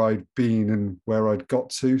where I'd been and where I'd got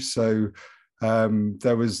to. So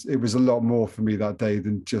it was a lot more for me that day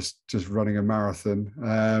than just running a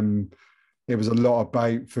marathon. It was a lot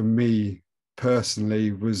about, for me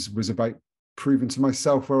personally, was about proving to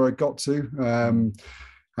myself where I got to.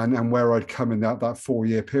 And where I'd come in that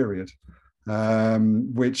 4-year period,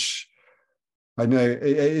 which I know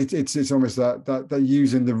it's almost that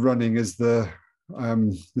using the running as the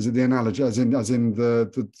is it the analogy, as in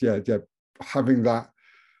the having that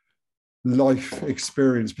life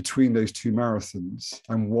experience between those two marathons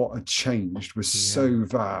and what had changed was so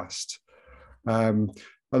vast. A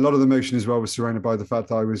lot of the emotion as well was surrounded by the fact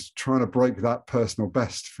that I was trying to break that personal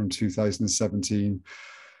best from 2017.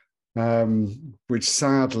 Which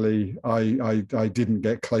sadly I didn't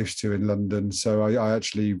get close to in London. So I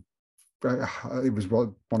actually, it was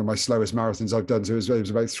one of my slowest marathons I've done. So it was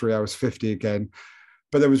about 3 hours 50 again.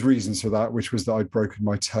 But there was reasons for that, which was that I'd broken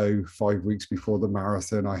my toe 5 weeks before the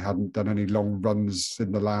marathon. I hadn't done any long runs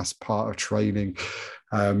in the last part of training.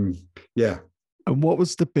 Yeah. And what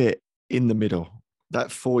was the bit in the middle, that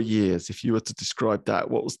 4 years, if you were to describe that,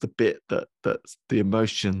 what was the bit that's the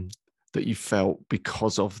emotion that you felt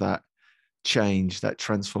because of that change, that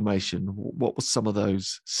transformation? What were some of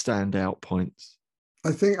those standout points?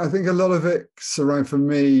 I think a lot of it surrounds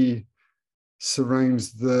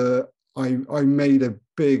I made a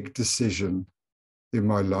big decision in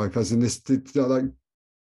my life, as in this, like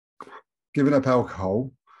giving up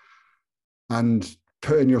alcohol and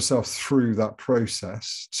putting yourself through that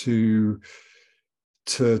process to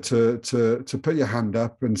put your hand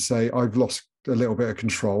up and say, I've lost a little bit of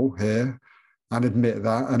control here, and admit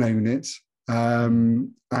that and own it.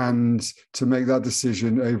 And to make that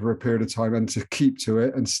decision over a period of time and to keep to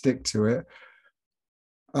it and stick to it.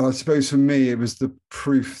 And I suppose for me, it was the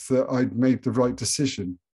proof that I'd made the right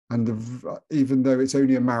decision. And even though it's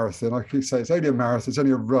only a marathon, I could say it's only a marathon, it's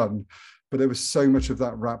only a run, but there was so much of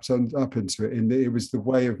that wrapped up into it. It was the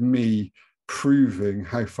way of me proving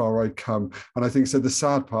how far I'd come. And I think so the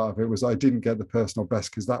sad part of it was I didn't get the personal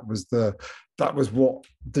best, because that was what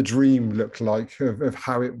the dream looked like of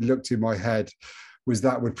how it looked in my head, was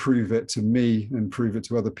that would prove it to me and prove it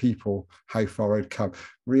to other people how far I'd come.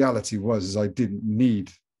 Reality was I didn't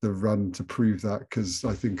need the run to prove that, because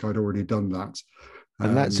I think I'd already done that.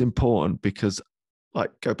 And that's important, because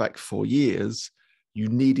like go back 4 years, you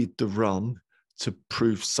needed the run to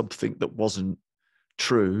prove something that wasn't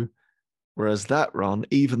true. Whereas that run,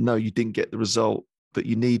 even though you didn't get the result that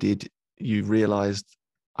you needed, you realized,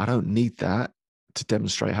 I don't need that to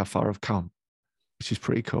demonstrate how far I've come, which is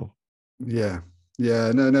pretty cool. Yeah.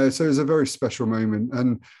 No. So it was a very special moment.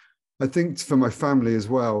 And I think for my family as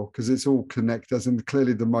well, because it's all connected, as in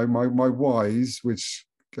clearly my whys, which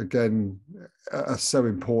again are so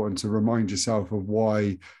important to remind yourself of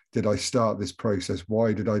why did I start this process?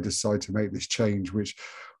 Why did I decide to make this change, which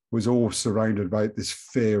was all surrounded by this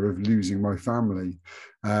fear of losing my family,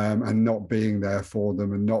 and not being there for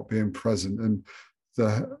them and not being present. And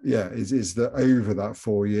is that over that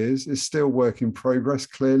 4 years, it's still work in progress,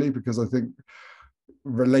 clearly, because I think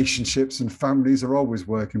relationships and families are always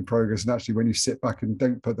work in progress. And actually, when you sit back and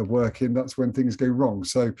don't put the work in, that's when things go wrong.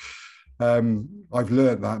 So I've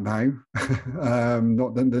learned that now.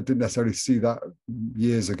 Not that I didn't necessarily see that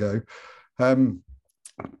years ago.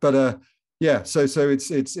 Yeah, so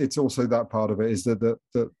it's also that part of it, is that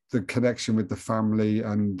the connection with the family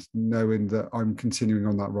and knowing that I'm continuing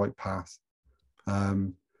on that right path.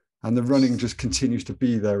 And the running just continues to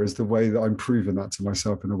be there as the way that I'm proving that to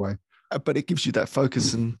myself in a way. But it gives you that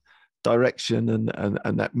focus and direction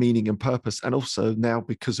and that meaning and purpose. And also now,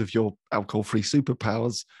 because of your alcohol-free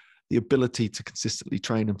superpowers, the ability to consistently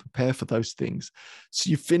train and prepare for those things. So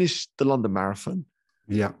you finished the London Marathon.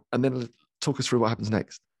 Yeah. And then talk us through what happens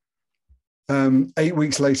next. 8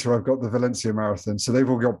 weeks later, I've got the Valencia Marathon. So they've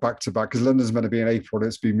all got back to back because London's meant to be in April.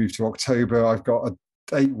 It's been moved to October. I've got a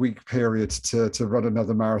 8 week period to run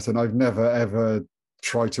another marathon. I've never, ever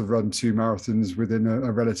tried to run 2 marathons within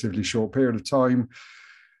a relatively short period of time.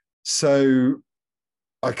 So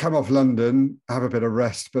I come off London, have a bit of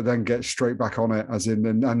rest, but then get straight back on it. As in,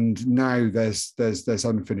 and now there's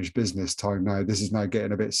unfinished business time. Now this is now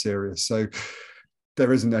getting a bit serious. So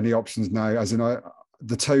there isn't any options now. As in,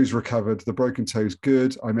 the toes recovered, the broken toes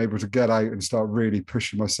good. I'm able to get out and start really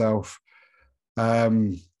pushing myself,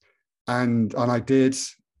 and I did.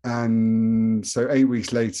 And so 8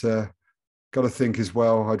 weeks later, got to think as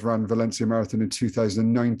well. I'd run Valencia Marathon in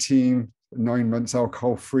 2019, 9 months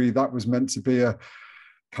alcohol free. That was meant to be a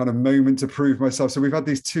kind of moment to prove myself. So we've had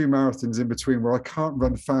these 2 marathons in between where I can't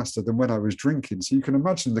run faster than when I was drinking. So you can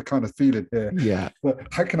imagine the kind of feeling here. Yeah. But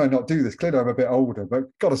how can I not do this? Clearly I'm a bit older, but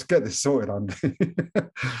got to get this sorted, Andy.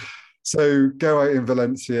 So go out in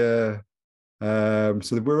Valencia. So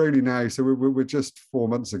we're only now, so we're just 4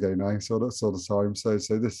 months ago now. So that's sort of time. So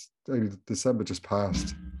this only December just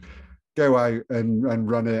passed. Go out and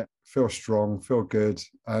run it. Feel strong, feel good,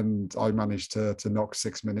 and I managed to knock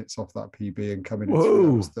 6 minutes off that PB and come in at 3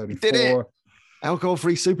 hours 34. Did it.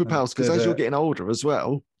 Alcohol-free superpowers, because as you're getting older as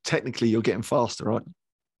well, technically you're getting faster, right?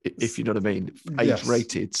 If you know what I mean, age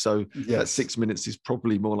rated. So that 6 minutes is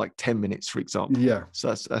probably more like 10 minutes, for example. Yeah.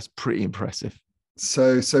 So that's pretty impressive.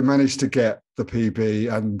 So managed to get the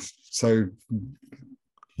PB, and so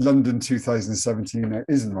London 2017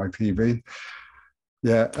 isn't my PB.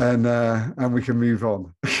 Yeah, and we can move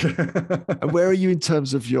on. And where are you in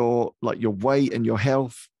terms of your weight and your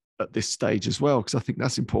health at this stage as well? Because I think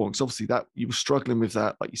that's important. Because obviously that you were struggling with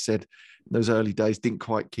that, like you said, in those early days, didn't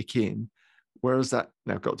quite kick in. Whereas that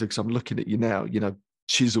now got to? Because I'm looking at you now,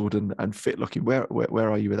 chiseled and fit looking. Where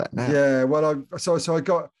are you with that now? Yeah, well, I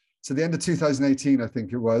got to the end of 2018. I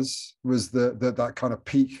think it was that kind of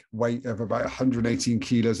peak weight of about 118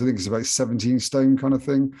 kilos. I think it's about 17 stone kind of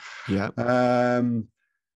thing. Yeah.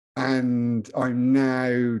 And I'm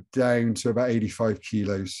now down to about 85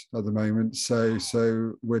 kilos at the moment. So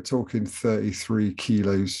we're talking 33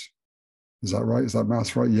 kilos. Is that right? Is that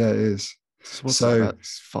maths right? Yeah, it is. So what's that, about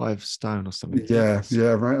 5 stone or something? Yeah,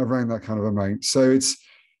 around that kind of amount. So it's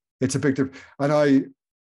a big difference. And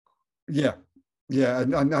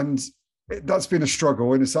and that's been a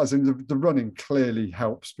struggle. And it's as in the running clearly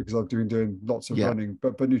helps because I've been doing lots of running,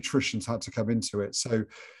 but nutrition's had to come into it. So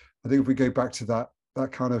I think if we go back to that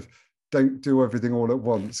kind of don't do everything all at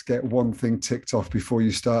once, get one thing ticked off before you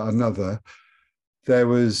start another. There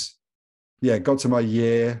was, got to my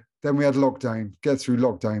year. Then we had lockdown, get through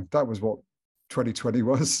lockdown. That was what 2020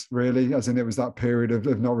 was really, as in it was that period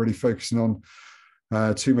of not really focusing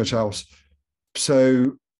on too much else.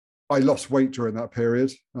 So I lost weight during that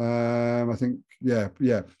period. I think,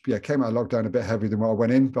 came out of lockdown a bit heavier than what I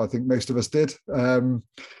went in, but I think most of us did. And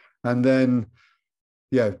then,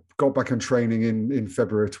 got back on training in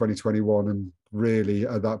February of 2021. And really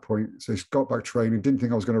at that point, so got back training, didn't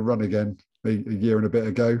think I was going to run again a year and a bit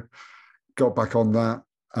ago, got back on that.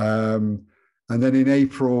 And then in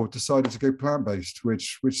April, decided to go plant-based,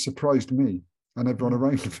 which surprised me and everyone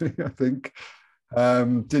around me, I think.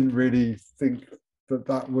 Didn't really think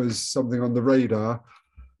that was something on the radar.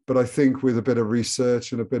 But I think with a bit of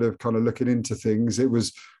research and a bit of kind of looking into things,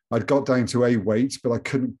 I'd got down to a weight, but I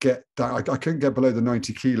couldn't get down. I couldn't get below the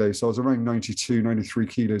 90 kilos. So I was around 92, 93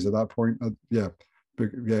 kilos at that point.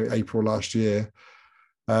 April last year.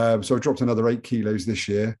 So I dropped another 8 kilos this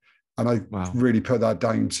year. And I really put that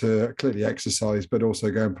down to clearly exercise, but also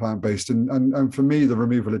going plant-based. And for me, the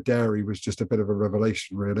removal of dairy was just a bit of a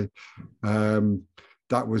revelation, really.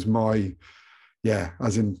 That was my...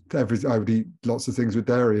 as in I would eat lots of things with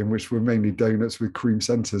dairy, and which were mainly donuts with cream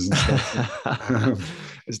centers and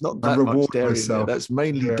stuff. It's not that much dairy in there. That's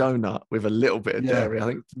mainly donut with a little bit of dairy. I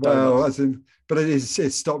think. Well, but it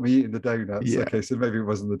stopped me eating the donuts. Yeah. Okay, so maybe it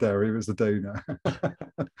wasn't the dairy; it was the donut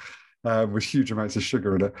with huge amounts of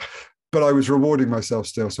sugar in it. But I was rewarding myself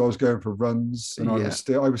still, so I was going for runs, and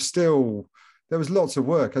I was still. There was lots of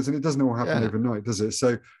work, as in it doesn't all happen overnight, does it?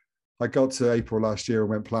 So I got to April last year and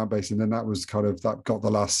went plant-based, and then that was that got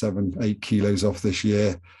the last 7-8 kilos off this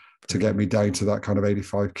year to get me down to that kind of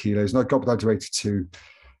 85 kilos. And I got down to 82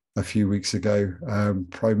 a few weeks ago,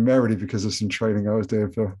 primarily because of some training I was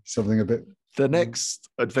doing for something a bit. The next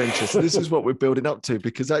adventure. So this is what we're building up to,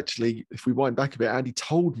 because actually, if we wind back a bit, Andy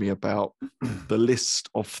told me about the list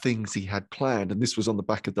of things he had planned. And this was on the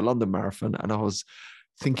back of the London Marathon. And I was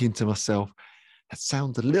thinking to myself, that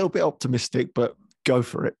sounds a little bit optimistic, but go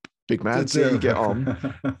for it. big man. Did See how you get on.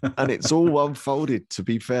 do. And it's all unfolded, to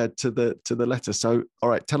be fair, to the letter. So, all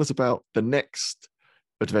right, tell us about the next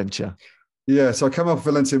adventure. Yeah, so I come off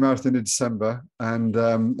Valencia Marathon in December, and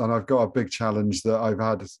I've got a big challenge that I've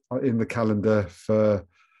had in the calendar for,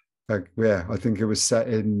 I think it was set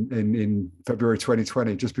in February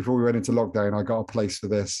 2020, just before we went into lockdown. I got a place for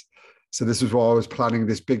this, so this was what I was planning,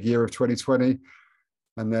 this big year of 2020,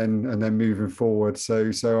 and then moving forward.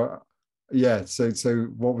 So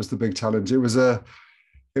what was the big challenge? It was a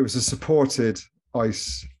supported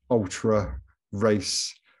ice ultra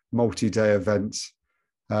race, multi-day event,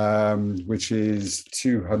 which is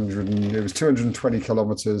 220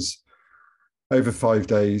 kilometers over 5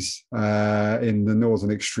 days in the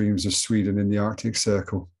northern extremes of Sweden in the Arctic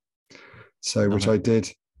Circle. So, which I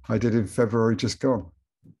did in February just gone.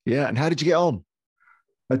 Yeah, and how did you get on?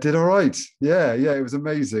 I did all right. Yeah, it was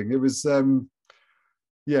amazing. It was an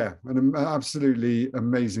absolutely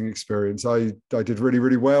amazing experience. I did really,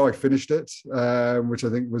 really well. I finished it, which I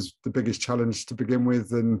think was the biggest challenge to begin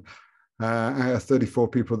with. And out of 34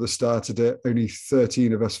 people that started it, only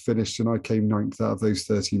 13 of us finished, and I came 9th out of those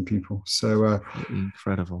 13 people. So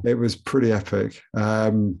incredible. It was pretty epic.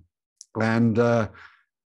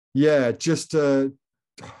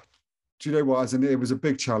 Do you know what? As in, it was a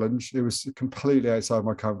big challenge. It was completely outside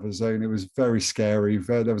my comfort zone. It was very scary.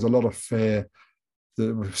 There was a lot of fear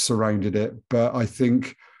that surrounded it. But I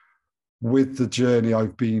think with the journey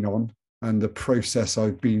I've been on and the process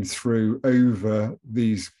I've been through over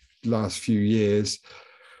these last few years,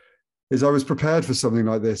 is I was prepared for something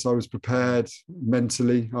like this. I was prepared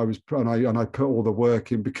mentally. I put all the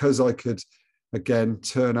work in, because I could, again,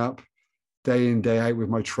 turn up day in, day out with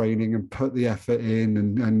my training and put the effort in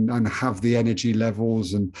and have the energy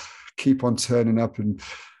levels and keep on turning up and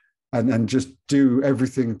just do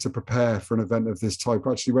everything to prepare for an event of this type.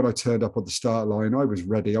 Actually, when I turned up on the start line, I was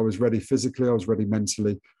ready. I was ready physically. I was ready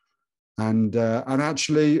mentally. And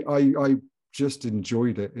actually, I just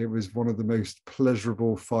enjoyed it. It was one of the most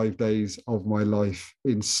pleasurable 5 days of my life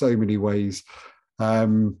in so many ways.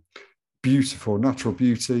 Beautiful, natural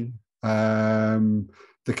beauty.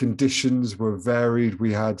 The conditions were varied.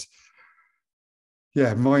 We had,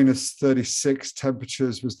 minus 36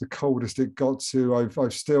 temperatures was the coldest it got to.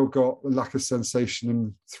 I've still got a lack of sensation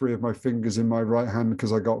in 3 of my fingers in my right hand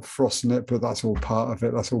because I got frost in it, but that's all part of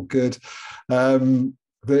it. That's all good.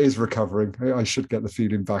 There is recovering. I should get the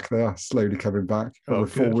feeling back there, slowly coming back. Oh,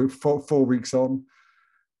 we're 4 weeks on.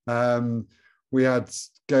 We had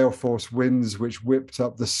gale force winds, which whipped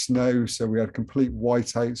up the snow. So we had complete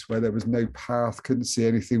whiteouts where there was no path, couldn't see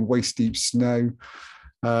anything, waist deep snow.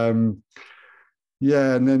 And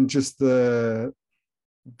then just the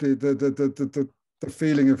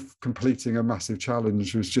feeling of completing a massive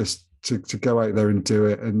challenge was just to go out there and do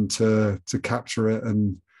it and to capture it.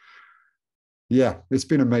 And yeah, it's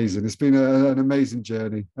been amazing. It's been an amazing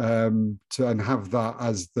journey and have that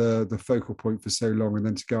as the focal point for so long, and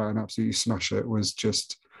then to go out and absolutely smash it was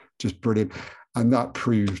just brilliant. And that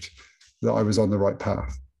proved that I was on the right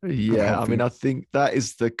path. Yeah, I mean, I think that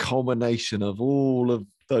is the culmination of all of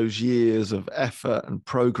those years of effort and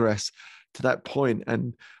progress to that point.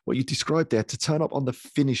 And what you described there, to turn up on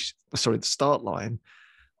the start line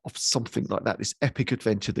of something like that, this epic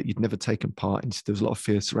adventure that you'd never taken part in. So there was a lot of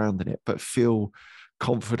fear surrounding it, but feel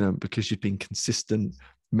confident because you'd been consistent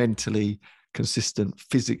mentally, consistent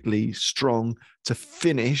physically, strong to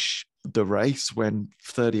finish the race when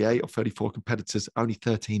 38 or 34 competitors, only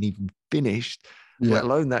 13 even finished, let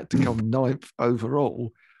alone that to come 9th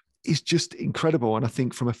overall, is just incredible. And I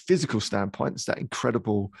think from a physical standpoint, it's that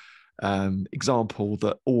incredible example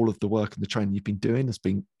that all of the work and the training you've been doing has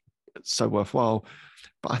been so worthwhile.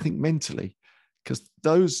 But I think mentally, because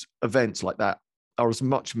those events like that are as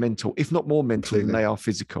much mental, if not more mental, than they are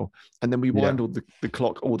physical. And then we wind all the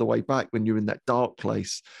clock all the way back when you're in that dark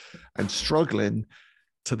place and struggling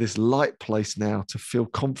to this light place now, to feel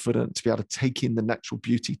confident, to be able to take in the natural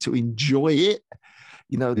beauty, to enjoy it,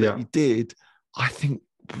 that you did. I think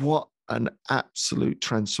what an absolute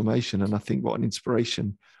transformation. And I think what an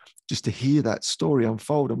inspiration just to hear that story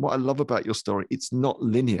unfold. And what I love about your story, it's not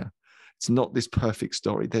linear. It's not this perfect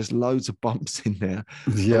story. There's loads of bumps in there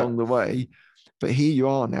along the way. But here you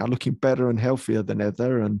are now looking better and healthier than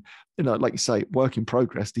ever. And, like you say, work in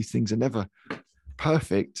progress. These things are never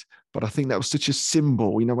perfect. But I think that was such a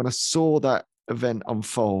symbol. When I saw that event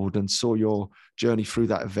unfold and saw your journey through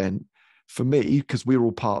that event, for me, because we were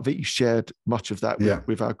all part of it, you shared much of that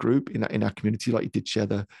with our group in our community, like you did share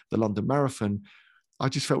the London Marathon. I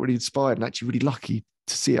just felt really inspired and actually really lucky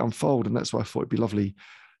to see it unfold. And that's why I thought it'd be lovely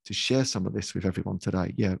to share some of this with everyone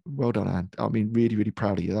today. Yeah, well done, Anne. I mean, really, really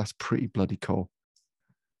proud of you. That's pretty bloody cool.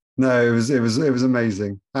 No, it was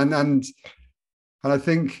amazing, and I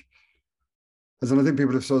think, as I think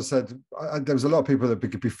people have sort of said, there was a lot of people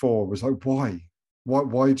that before was like,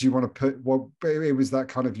 why do you want to put what? It was that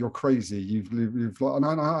kind of, you're crazy. You've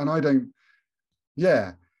and I don't.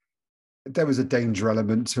 Yeah, there was a danger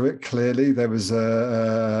element to it. Clearly, there was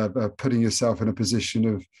a putting yourself in a position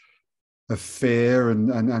of fear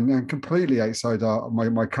and completely outside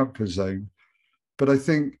my comfort zone. But I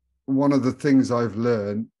think one of the things I've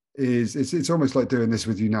learned is it's almost like doing this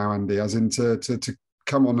with you now, Andy, as in to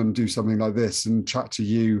come on and do something like this and chat to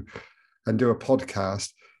you and do a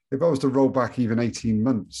podcast. If I was to roll back even 18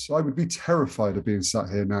 months, I would be terrified of being sat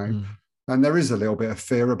here now. Mm. And there is a little bit of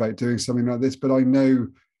fear about doing something like this, but I know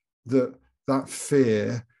that that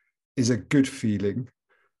fear is a good feeling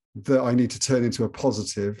that I need to turn into a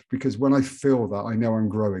positive, because when I feel that, I know I'm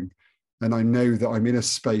growing, and I know that I'm in a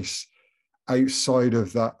space outside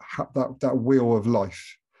of that wheel of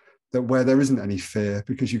life, that where there isn't any fear,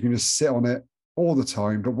 because you can just sit on it all the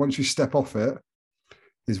time. But once you step off it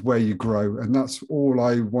is where you grow. And that's all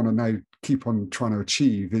I want to now keep on trying to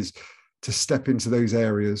achieve, is to step into those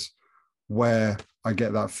areas where I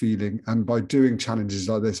get that feeling. And by doing challenges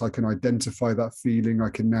like this, I can identify that feeling. I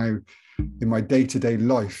can now, in my day-to-day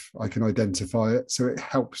life, I can identify it. So it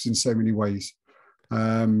helps in so many ways.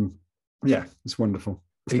 Yeah, it's wonderful.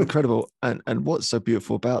 Incredible. And what's so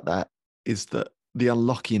beautiful about that is that the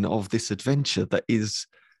unlocking of this adventure that is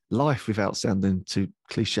life, without sounding too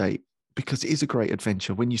cliche, because it is a great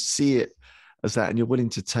adventure. When you see it as that and you're willing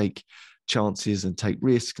to take chances and take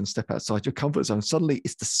risks and step outside your comfort zone, suddenly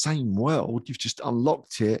it's the same world. You've just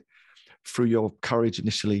unlocked it through your courage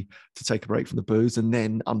initially to take a break from the booze, and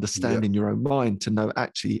then understanding your own mind to know,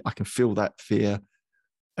 actually, I can feel that fear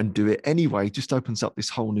and do it anyway. Just opens up this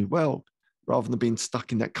whole new world, rather than being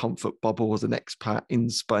stuck in that comfort bubble as an expat in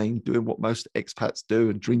Spain, doing what most expats do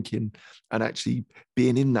and drinking, and actually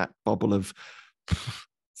being in that bubble of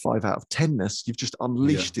 5 out of 10ness. You've just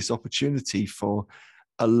unleashed this opportunity for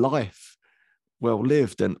a life well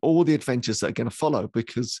lived and all the adventures that are going to follow,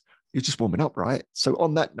 because you're just warming up, right? So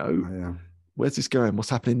on that note, where's this going? What's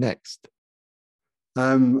happening next?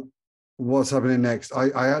 What's happening next?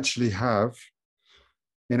 I actually have,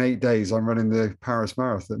 in 8 days, I'm running the Paris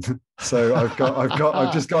Marathon. So I've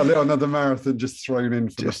just got a little another marathon just thrown in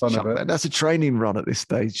for the fun of it. That's a training run at this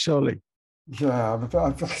stage, surely. Yeah,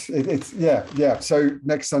 yeah. So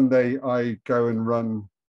next Sunday I go and run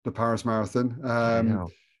the Paris Marathon.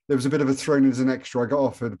 There was a bit of a thrown as an extra. I got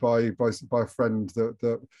offered by a friend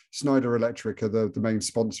that Snyder Electric are the main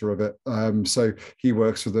sponsor of it. So he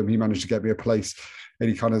works for them. He managed to get me a place, and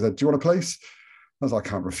he kind of said, "Do you want a place?" I was like, I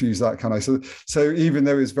can't refuse that, can I? So even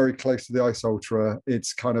though it's very close to the Ice Ultra,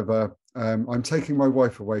 it's kind of I'm taking my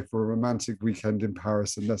wife away for a romantic weekend in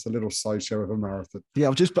Paris, and that's a little sideshow of a marathon. Yeah,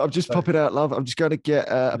 I'm just popping out, love. I'm just going to get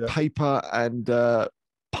a paper and a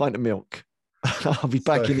pint of milk. I'll be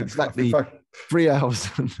back in exactly 3 hours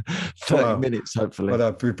and 30 minutes, hopefully.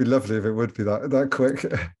 But it'd be lovely if it would be that quick.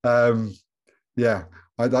 Yeah,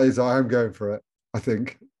 I am going for it, I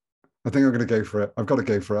think I'm going to go for it. I've got to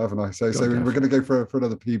go for it, haven't I? So we're going to go for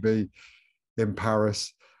another PB in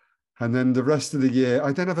Paris. And then the rest of the year,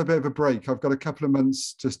 I then have a bit of a break. I've got a couple of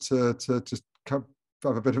months just to have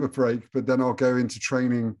a bit of a break, but then I'll go into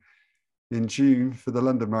training in June for the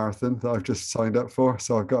London Marathon that I've just signed up for.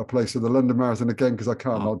 So I've got a place for the London Marathon again, because I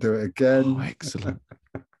can't not do it again. Oh, excellent.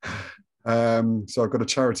 So I've got a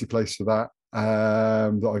charity place for that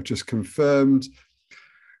that I've just confirmed.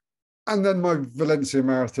 And then my Valencia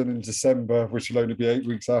Marathon in December, which will only be 8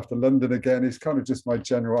 weeks after London again, is kind of just my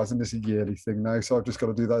general, as in it's a yearly thing now. So I've just got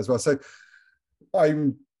to do that as well. So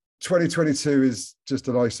 2022 is just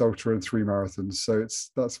an Ice Ultra and 3 marathons. So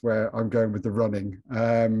that's where I'm going with the running.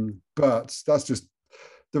 But that's just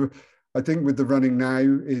I think with the running now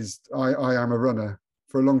is I am a runner.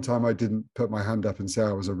 For a long time, I didn't put my hand up and say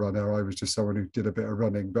I was a runner. I was just someone who did a bit of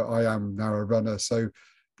running, but I am now a runner. So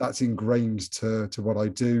that's ingrained to what I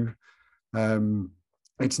do.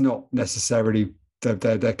 It's not necessarily,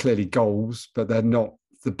 they're clearly goals, but they're not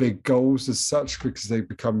the big goals as such, because they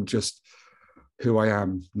become just who I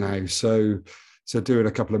am now. So doing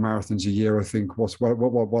a couple of marathons a year, I think what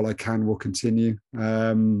I can will continue.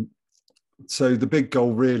 So the big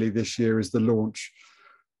goal really this year is the launch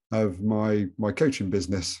of my coaching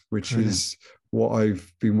business, which is what I've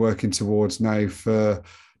been working towards now for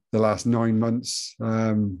the last 9 months.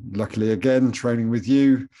 Luckily, again, training with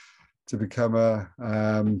you to become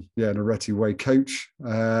an Arete Way coach.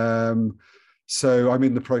 So I'm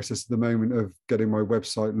in the process at the moment of getting my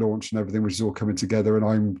website launched and everything, which is all coming together. And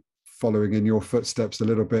I'm following in your footsteps a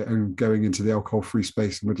little bit and going into the alcohol-free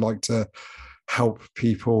space, and would like to help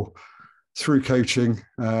people through coaching,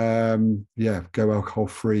 go alcohol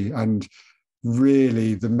free. And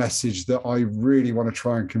really the message that I really want to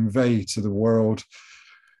try and convey to the world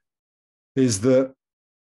is that,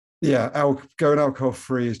 going alcohol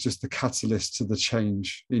free is just the catalyst to the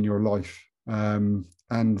change in your life. And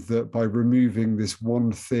that by removing this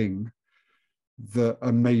one thing, that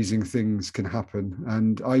amazing things can happen.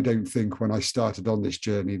 And I don't think when I started on this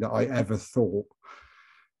journey that I ever thought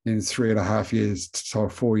in 3.5 years to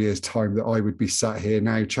 4 years time that I would be sat here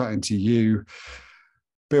now chatting to you,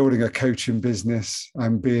 building a coaching business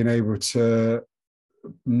and being able to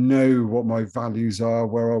know what my values are,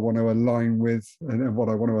 where I want to align with and what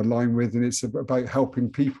I want to align with. And it's about helping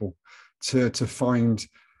people to find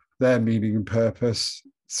their meaning and purpose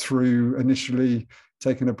through initially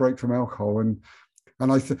taking a break from alcohol. And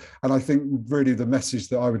I think really the message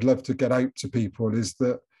that I would love to get out to people is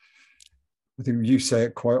that, I think you say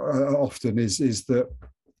it quite often, is that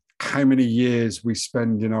how many years we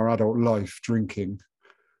spend in our adult life drinking,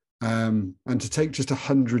 and to take just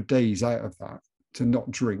 100 days out of that to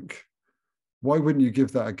not drink. Why wouldn't you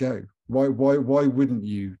give that a go? Why wouldn't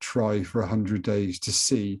you try for 100 days to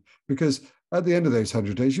see? Because at the end of those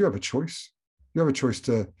 100 days, you have a choice. You have a choice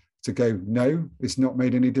to go, no, it's not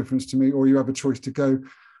made any difference to me. Or you have a choice to go,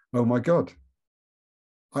 oh my God,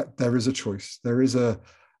 there is a choice. There is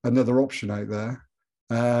another option out there.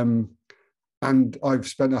 And I've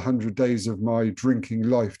spent 100 days of my drinking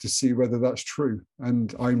life to see whether that's true.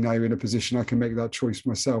 And I'm now in a position I can make that choice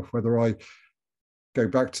myself, whether I go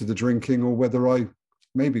back to the drinking or whether I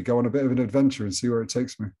maybe go on a bit of an adventure and see where it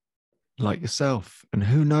takes me. Like yourself, and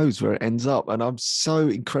who knows where it ends up. And I'm so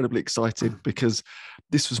incredibly excited because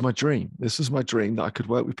this was my dream. This was my dream, that I could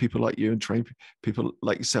work with people like you and train people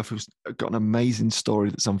like yourself who've got an amazing story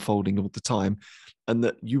that's unfolding all the time, and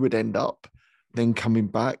that you would end up then coming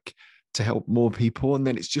back to help more people. And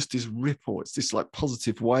then it's just this ripple, it's this like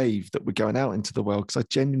positive wave that we're going out into the world, because I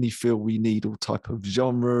genuinely feel we need all type of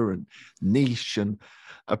genre and niche and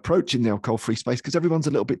approach in the alcohol-free space, because everyone's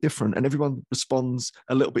a little bit different and everyone responds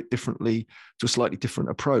a little bit differently to a slightly different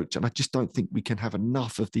approach. And I just don't think we can have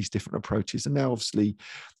enough of these different approaches. And now obviously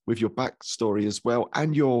with your backstory as well,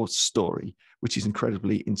 and your story, which is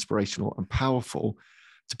incredibly inspirational and powerful,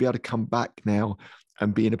 to be able to come back now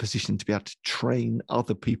and be in a position to be able to train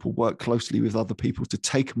other people, work closely with other people to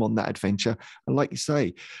take them on that adventure. And like you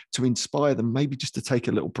say, to inspire them, maybe just to take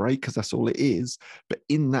a little break, because that's all it is. But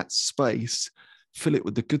in that space, fill it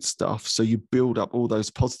with the good stuff. So you build up all those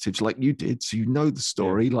positives like you did. So you know the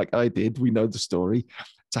story, like I did, we know the story,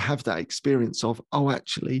 to have that experience of, oh,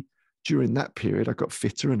 actually, during that period, I got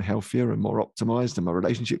fitter and healthier and more optimized, and my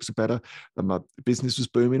relationships are better, and my business was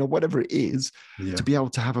booming, or whatever it is, to be able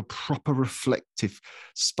to have a proper reflective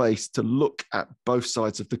space to look at both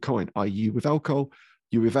sides of the coin, i.e. you with alcohol,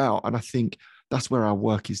 you without. And I think that's where our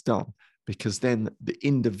work is done, because then the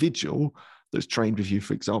individual that's trained with you,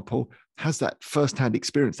 for example, has that firsthand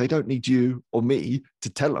experience. They don't need you or me to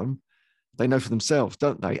tell them. They know for themselves,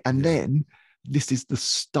 don't they? And then this is the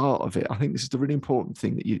start of it. I think this is the really important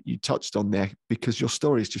thing that you touched on there, because your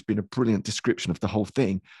story has just been a brilliant description of the whole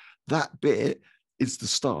thing. That bit is the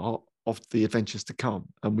start of the adventures to come.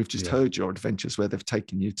 And we've just heard your adventures where they've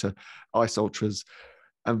taken you to ice ultras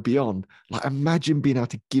and beyond. Like, imagine being able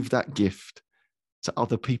to give that gift to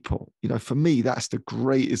other people. You know, for me, that's the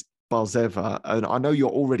greatest buzz ever. And I know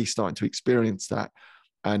you're already starting to experience that,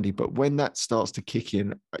 Andy, but when that starts to kick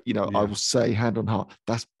in, you know, I will say, hand on heart,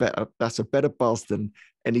 that's better. That's a better buzz than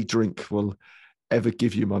any drink will ever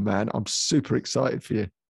give you, my man. I'm super excited for you.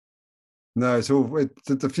 No, it's all,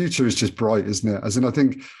 the future is just bright, isn't it? As in, I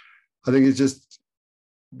think it's just,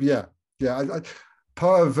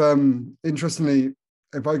 part of, interestingly,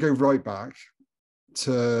 if I go right back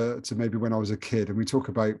to maybe when I was a kid, and we talk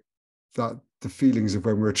about that, the feelings of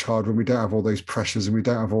when we're a child, when we don't have all those pressures and we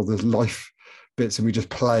don't have all the life bits, and we just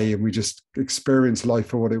play and we just experience life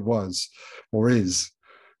for what it was or is.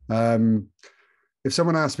 If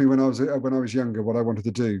someone asked me when I was younger what I wanted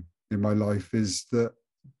to do in my life, is that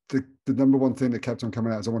the number one thing that kept on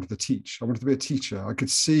coming out is I wanted to teach. I wanted to be a teacher. I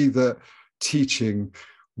could see that teaching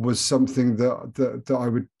was something that I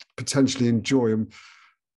would potentially enjoy.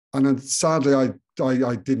 And then sadly,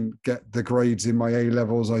 I didn't get the grades in my A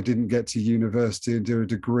levels. I didn't get to university and do a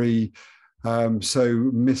degree. So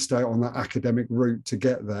missed out on that academic route to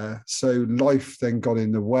get there. So life then got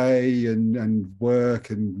in the way, and work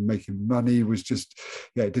and making money was just,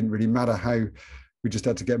 it didn't really matter how. We just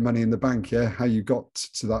had to get money in the bank. How you got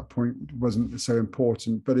to that point wasn't so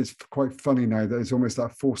important. But it's quite funny now that it's almost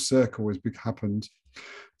that full circle has happened,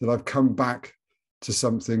 that I've come back to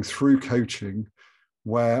something through coaching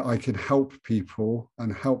where I can help people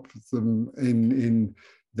and help them in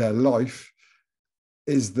their life,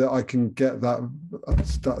 is that I can get that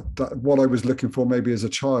what I was looking for maybe as a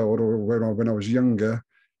child or when I was younger,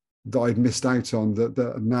 that I'd missed out on,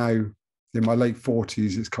 that now in my late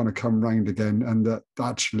 40s it's kind of come round again, and that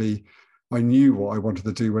actually I knew what I wanted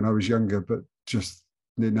to do when I was younger, but just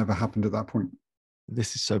it never happened at that point.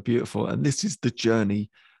 This is so beautiful. And this is the journey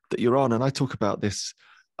that you're on. And I talk about this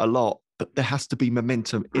a lot, but there has to be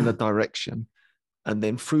momentum in a direction. And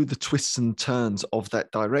then through the twists and turns of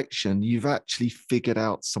that direction, you've actually figured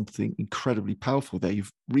out something incredibly powerful there.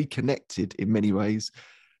 You've reconnected in many ways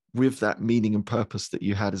with that meaning and purpose that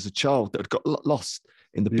you had as a child that had got lost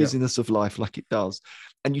in the busyness of life like it does.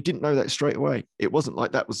 And you didn't know that straight away. It wasn't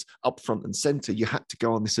like that was up front and center. You had to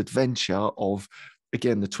go on this adventure of,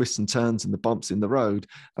 again, the twists and turns and the bumps in the road.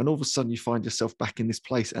 And all of a sudden you find yourself back in this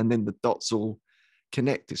place, and then the dots all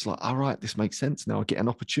connect. It's like, all right, this makes sense now. I get an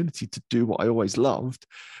opportunity to do what I always loved,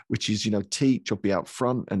 which is, teach or be out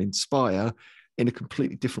front and inspire in a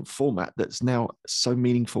completely different format that's now so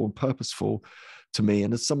meaningful and purposeful to me.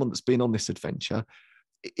 And as someone that's been on this adventure,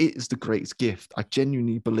 it is the greatest gift. I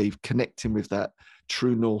genuinely believe connecting with that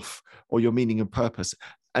true north or your meaning and purpose.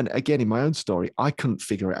 And again, in my own story, I couldn't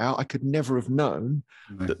figure it out. I could never have known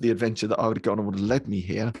that the adventure that I would have gone on would have led me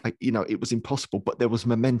here. It was impossible, but there was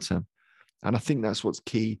momentum. And I think that's what's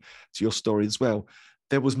key to your story as well.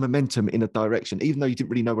 There was momentum in a direction, even though you didn't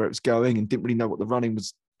really know where it was going and didn't really know what the running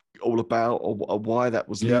was all about or why that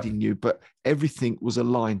was leading you. But everything was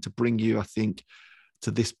aligned to bring you, I think,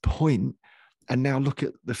 to this point. And now look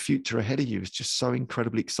at the future ahead of you. It's just so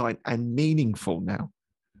incredibly exciting and meaningful now,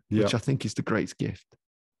 which I think is the greatest gift.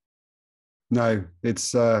 No,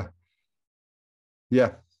 it's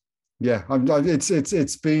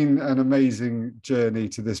it's been an amazing journey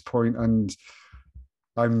to this point, and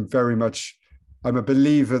I'm a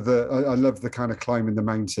believer that I love the kind of climbing the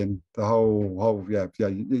mountain, the whole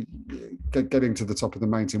getting to the top of the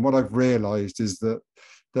mountain. What I've realized is that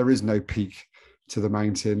there is no peak to the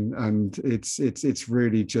mountain, and it's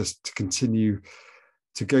really just to continue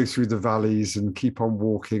to go through the valleys and keep on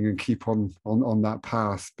walking and keep on that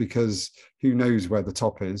path, because who knows where the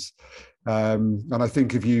top is. And I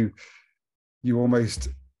think if you almost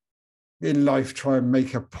in life try and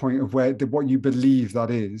make a point of what you believe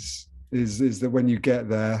that is that when you get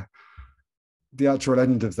there, the actual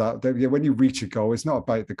end of that, when you reach a goal, it's not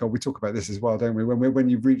about the goal. We talk about this as well, don't we? When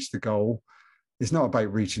you reach the goal, it's not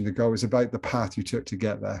about reaching the goal. It's about the path you took to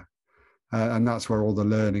get there. And that's where all the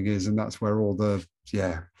learning is, and that's where all the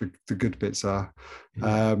good bits are.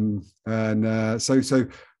 So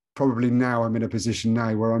probably now I'm in a position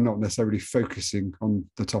now where I'm not necessarily focusing on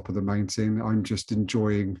the top of the mountain. I'm just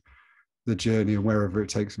enjoying the journey and wherever it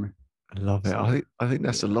takes me. I love it. I think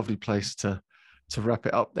that's a lovely place to wrap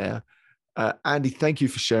it up there. Andy, thank you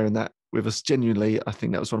for sharing that with us. Genuinely, I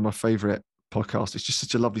think that was one of my favorite podcasts. It's just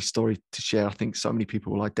such a lovely story to share. I think so many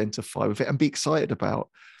people will identify with it and be excited about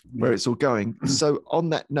where it's all going. So on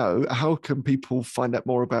that note, how can people find out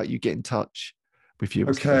more about you, get in touch with you?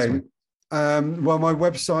 Okay. Well, my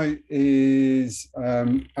website is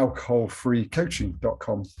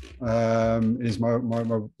alcoholfreecoaching.com is my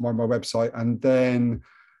website. And then,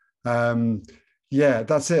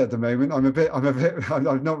 that's it at the moment.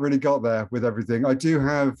 I've not really got there with everything. I do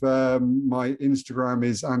have, my Instagram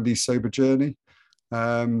is Andy Sober Journey.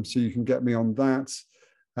 So you can get me on that.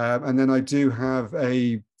 And then I do have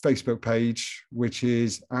a Facebook page, which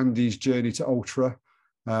is Andy's Journey to Ultra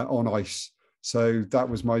on ice. So that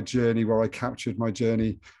was my journey, where I captured my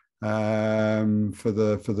journey for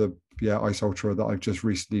the Ice Ultra that I've just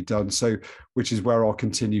recently done. So, which is where I'll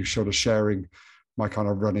continue sort of sharing my kind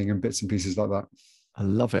of running and bits and pieces like that. I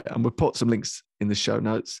love it. And we'll put some links in the show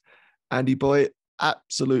notes. Andy boy,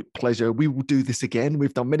 absolute pleasure. We will do this again.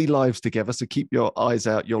 We've done many lives together, so keep your eyes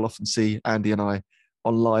out. You'll often see Andy and I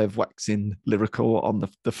on live waxing lyrical on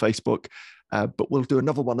the Facebook. But we'll do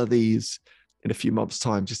another one of these in a few months'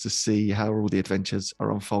 time, just to see how all the adventures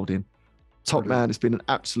are unfolding. Top man, it's been an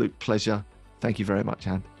absolute pleasure. Thank you very much,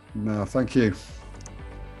 Andy. No, thank you.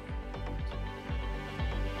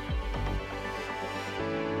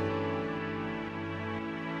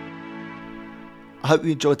 I hope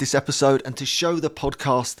you enjoyed this episode, and to show the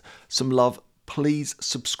podcast some love, please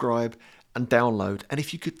subscribe and download. And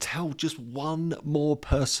if you could tell just one more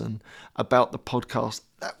person about the podcast,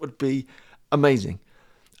 that would be amazing.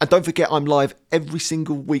 And don't forget, I'm live every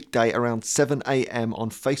single weekday around 7 a.m. on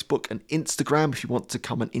Facebook and Instagram. If you want to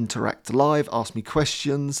come and interact live, ask me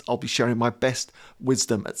questions, I'll be sharing my best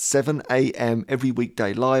wisdom at 7 a.m. every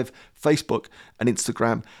weekday live, Facebook and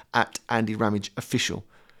Instagram at Andy Ramage Official.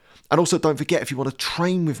 And also don't forget, if you want to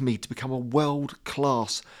train with me to become a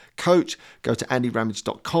world-class coach, go to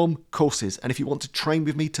andyramage.com, courses. And if you want to train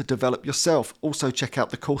with me to develop yourself, also check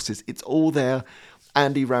out the courses. It's all there,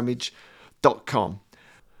 andyramage.com.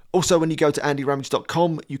 Also, when you go to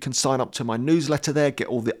andyramage.com, you can sign up to my newsletter there, get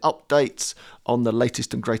all the updates on the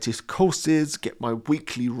latest and greatest courses, get my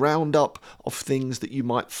weekly roundup of things that you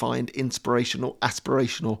might find inspirational,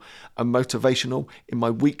 aspirational, and motivational. In my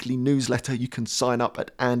weekly newsletter, you can sign up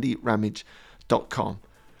at andyramage.com.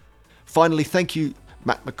 Finally, thank you,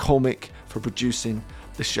 Matt McCormick, for producing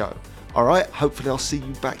the show. All right, hopefully I'll see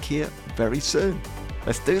you back here very soon.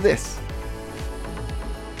 Let's do this.